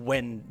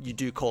when you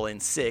do call in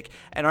sick.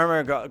 And I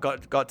remember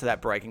got to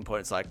that breaking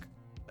point. It's like,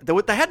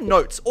 they had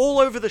notes all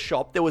over the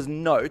shop. There was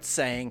notes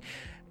saying,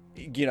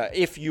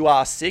 if you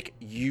are sick,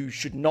 you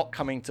should not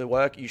come into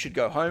work. You should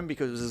go home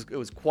because it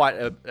was quite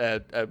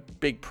a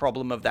big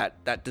problem of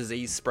that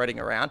disease spreading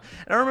around.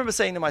 And I remember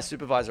saying to my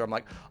supervisor, I'm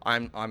like,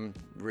 I'm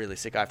really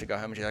sick. I have to go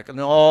home. And she's like,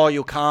 no,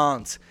 you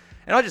can't.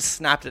 And I just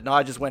snapped it and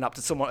I just went up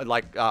to someone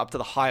up to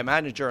the higher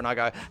manager and I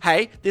go,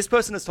 hey, this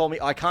person has told me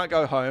I can't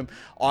go home.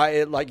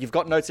 You've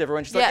got notes everywhere.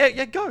 And she's like,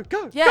 yeah, go.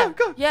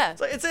 Yeah.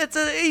 It's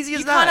as easy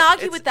as that. You can't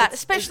argue with that,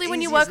 especially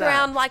when you work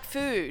around like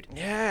food.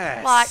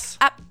 Yes.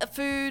 Like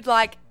food,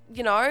 like,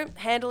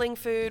 handling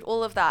food,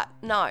 all of that.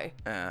 No.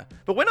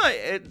 But when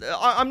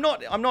I'm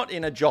not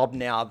in a job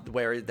now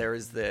where there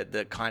is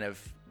the kind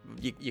of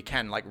you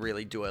can like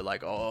really do it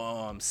like,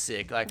 oh, I'm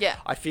sick. Like, yeah.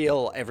 I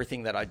feel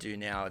everything that I do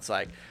now, it's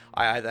like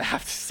I either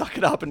have to suck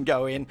it up and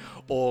go in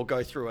or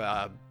go through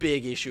a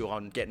big issue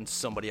on getting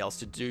somebody else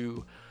to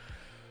do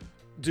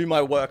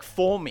my work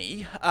for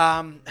me.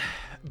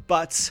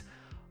 But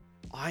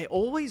I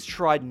always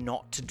tried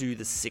not to do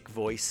the sick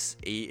voice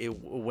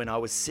when I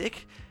was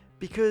sick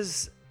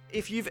because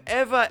if you've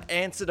ever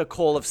answered a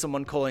call of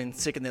someone calling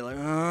sick and they're like,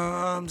 oh,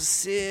 I'm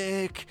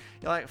sick,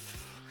 you're like,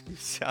 you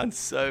sound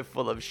so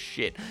full of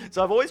shit.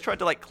 So I've always tried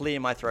to like clear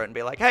my throat and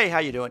be like, hey, how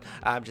you doing?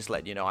 I'm just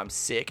letting you know I'm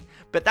sick.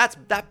 But that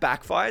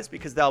backfires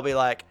because they'll be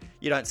like,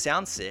 you don't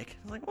sound sick.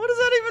 I'm like, what does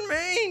that even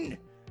mean?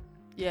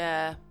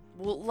 Yeah.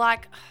 Well,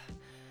 like,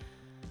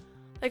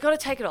 they got to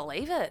take it or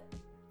leave it.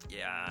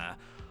 Yeah.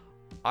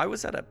 I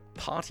was at a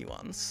party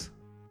once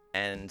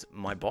and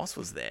my boss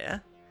was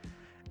there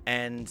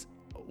and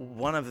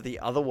one of the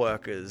other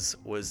workers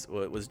was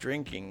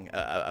drinking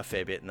a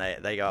fair bit, and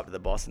they go up to the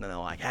boss and then they're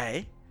like,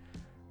 hey,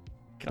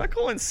 can I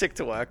call in sick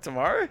to work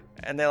tomorrow?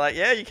 And they're like,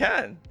 yeah, you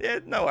can. Yeah,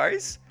 no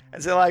worries.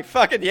 And so they're like,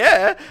 fucking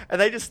yeah.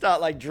 And they just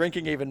start like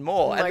drinking even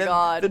more. Oh and my then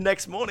God. The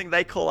next morning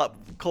they call up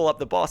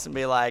the boss and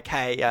be like,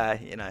 hey,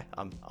 you know,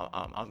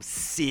 I'm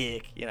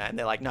sick, you know, and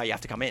they're like, no, you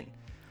have to come in.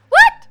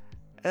 What?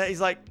 And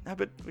he's like, no,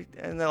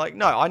 and they're like,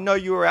 no, I know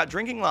you were out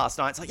drinking last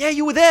night. It's like, yeah,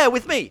 you were there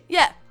with me.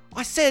 Yeah.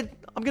 I said,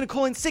 I'm going to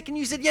call in sick, and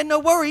you said, yeah, no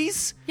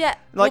worries. Yeah,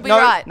 Like, we'll be no,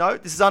 right. no,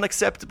 this is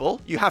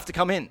unacceptable. You have to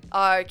come in.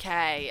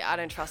 Okay, I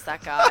don't trust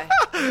that guy.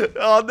 Oh,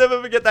 I'll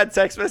never forget that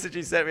text message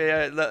he sent me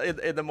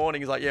in the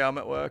morning. He's like, yeah, I'm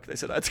at work. They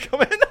said I had to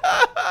come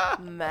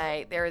in.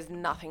 Mate, there is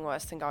nothing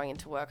worse than going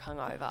into work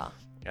hungover.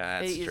 Yeah,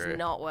 that's It true. is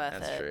not worth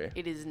That's it. true.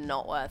 It is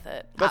not worth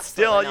it. But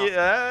Absolutely still,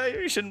 not.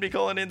 you shouldn't be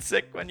calling in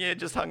sick when you're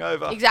just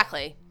hungover.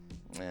 Exactly.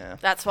 Yeah.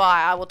 That's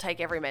why I will take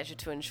every measure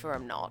to ensure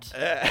I'm not. All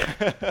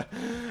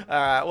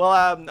right. Well,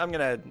 I'm going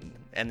to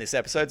end this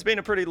episode. It's been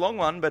a pretty long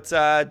one, but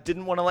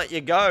didn't want to let you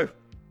go.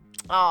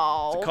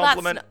 Oh, It's a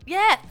compliment.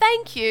 Yeah,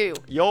 thank you.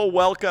 You're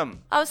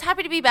welcome. I was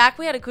happy to be back.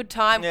 We had a good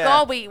time. Yeah.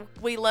 God, we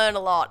learn a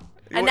lot.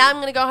 And now I'm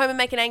going to go home and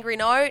make an angry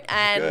note,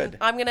 and Good.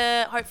 I'm going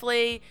to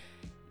hopefully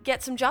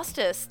get some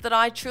justice that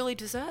I truly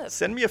deserve.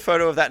 Send me a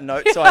photo of that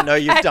note so I know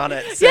you've done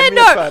it. Send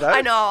me a photo.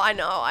 I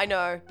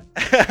know.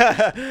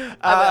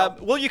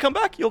 Will you come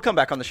back? You'll come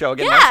back on the show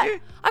again, Yeah, won't you?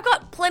 I've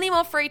got plenty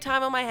more free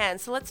time on my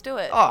hands, so let's do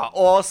it. Oh,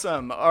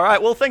 awesome. All right.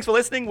 Well, thanks for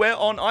listening. We're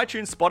on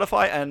iTunes,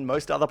 Spotify, and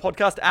most other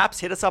podcast apps.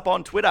 Hit us up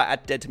on Twitter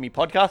at Dead to Me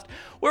Podcast.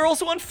 We're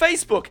also on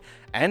Facebook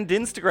and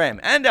Instagram.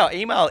 And our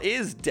email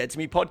is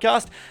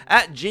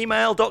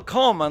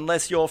deadtomepodcast@gmail.com.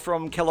 Unless you're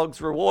from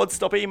Kellogg's Rewards,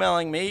 stop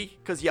emailing me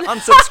because your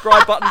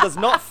unsubscribe button does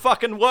not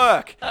fucking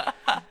work.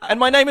 And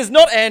my name is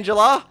not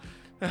Angela.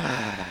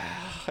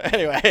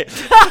 Anyway.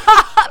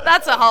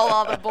 That's a whole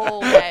other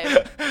ball game.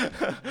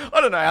 I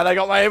don't know how they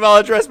got my email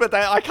address, but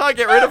I can't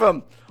get rid of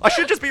them. I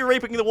should just be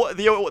reaping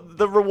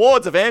the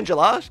rewards of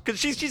Angela because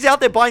she's out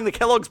there buying the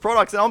Kellogg's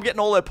products and I'm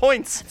getting all her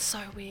points. So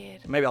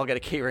weird. Maybe I'll get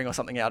a keyring or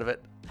something out of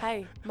it.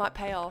 Hey, might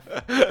pay off.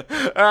 All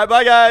right,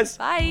 bye guys.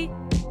 Bye.